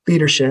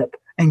leadership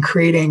and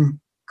creating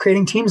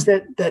teams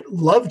that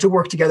love to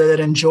work together, that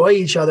enjoy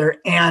each other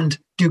and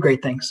do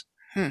great things.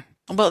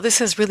 Well, this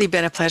has really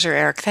been a pleasure,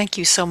 Eric. Thank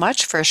you so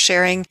much for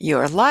sharing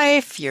your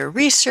life, your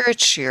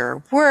research,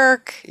 your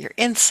work, your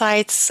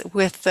insights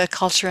with the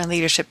Culture and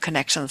Leadership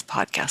Connections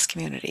podcast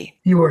community.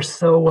 You are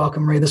so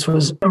welcome, Ray. This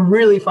was a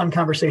really fun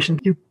conversation.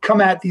 You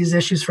come at these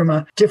issues from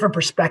a different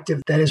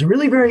perspective that is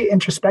really very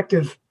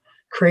introspective,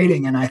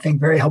 creating, and I think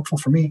very helpful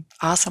for me.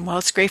 Awesome. Well,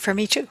 it's great for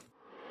me too.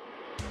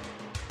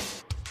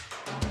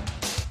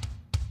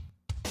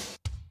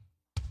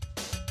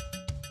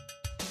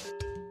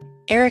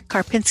 Eric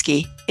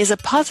Karpinski is a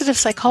positive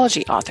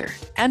psychology author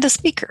and a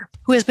speaker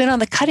who has been on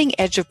the cutting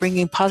edge of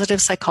bringing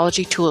positive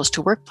psychology tools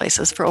to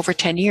workplaces for over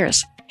 10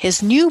 years.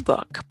 His new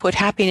book, Put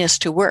Happiness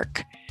to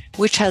Work,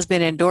 which has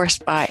been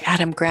endorsed by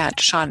Adam Grant,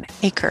 Sean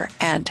Aker,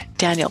 and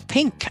Daniel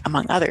Pink,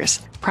 among others,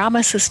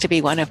 promises to be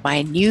one of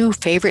my new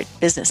favorite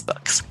business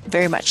books.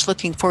 Very much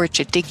looking forward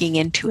to digging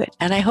into it,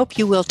 and I hope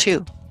you will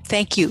too.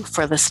 Thank you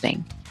for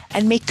listening.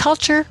 And may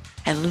culture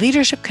and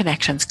leadership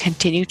connections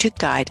continue to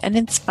guide and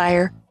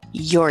inspire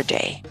your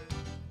day.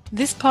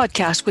 This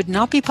podcast would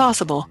not be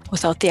possible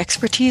without the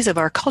expertise of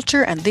our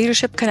Culture and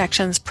Leadership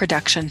Connections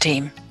production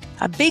team.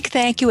 A big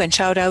thank you and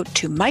shout out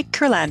to Mike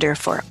Kurlander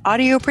for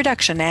audio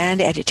production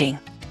and editing,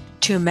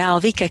 to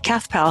Malvika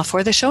Kathpal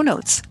for the show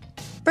notes,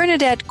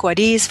 Bernadette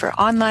Guadiz for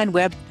online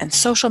web and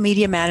social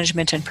media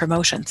management and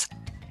promotions,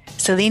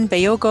 Celine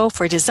Bayogo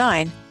for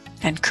design,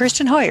 and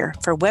Kirsten Hoyer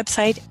for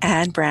website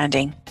and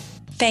branding.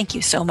 Thank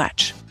you so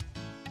much.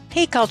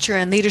 Hey, Culture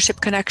and Leadership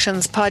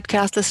Connections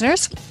podcast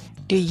listeners.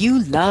 Do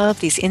you love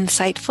these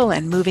insightful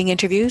and moving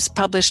interviews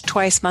published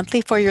twice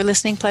monthly for your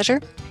listening pleasure?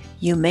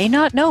 You may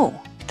not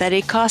know that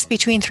it costs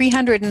between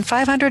 $300 and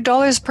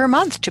 $500 per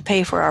month to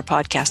pay for our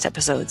podcast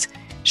episodes.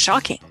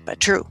 Shocking, but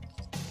true.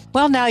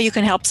 Well, now you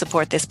can help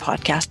support this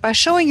podcast by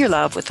showing your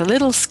love with a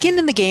little skin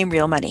in the game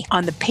real money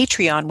on the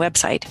Patreon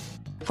website.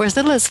 For as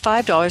little as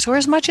 $5 or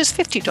as much as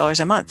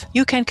 $50 a month,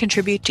 you can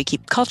contribute to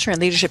keep Culture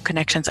and Leadership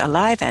Connections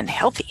alive and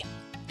healthy.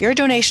 Your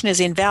donation is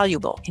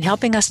invaluable in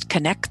helping us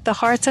connect the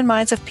hearts and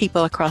minds of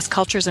people across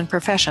cultures and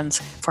professions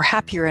for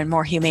happier and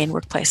more humane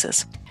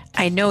workplaces.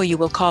 I know you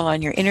will call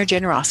on your inner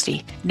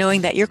generosity,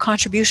 knowing that your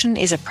contribution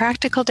is a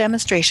practical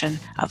demonstration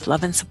of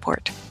love and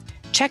support.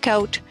 Check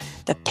out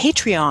the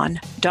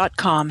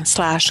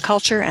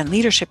patreon.com/culture and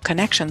leadership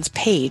connections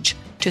page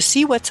to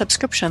see what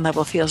subscription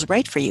level feels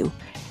right for you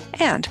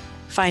and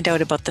find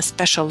out about the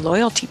special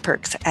loyalty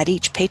perks at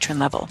each patron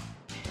level.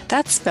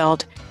 That's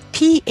spelled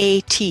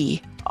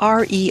PATREON,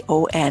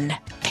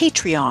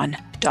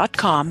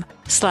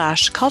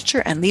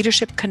 patreon.com/culture and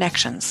leadership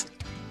connections.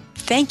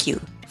 Thank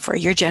you for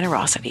your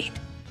generosity.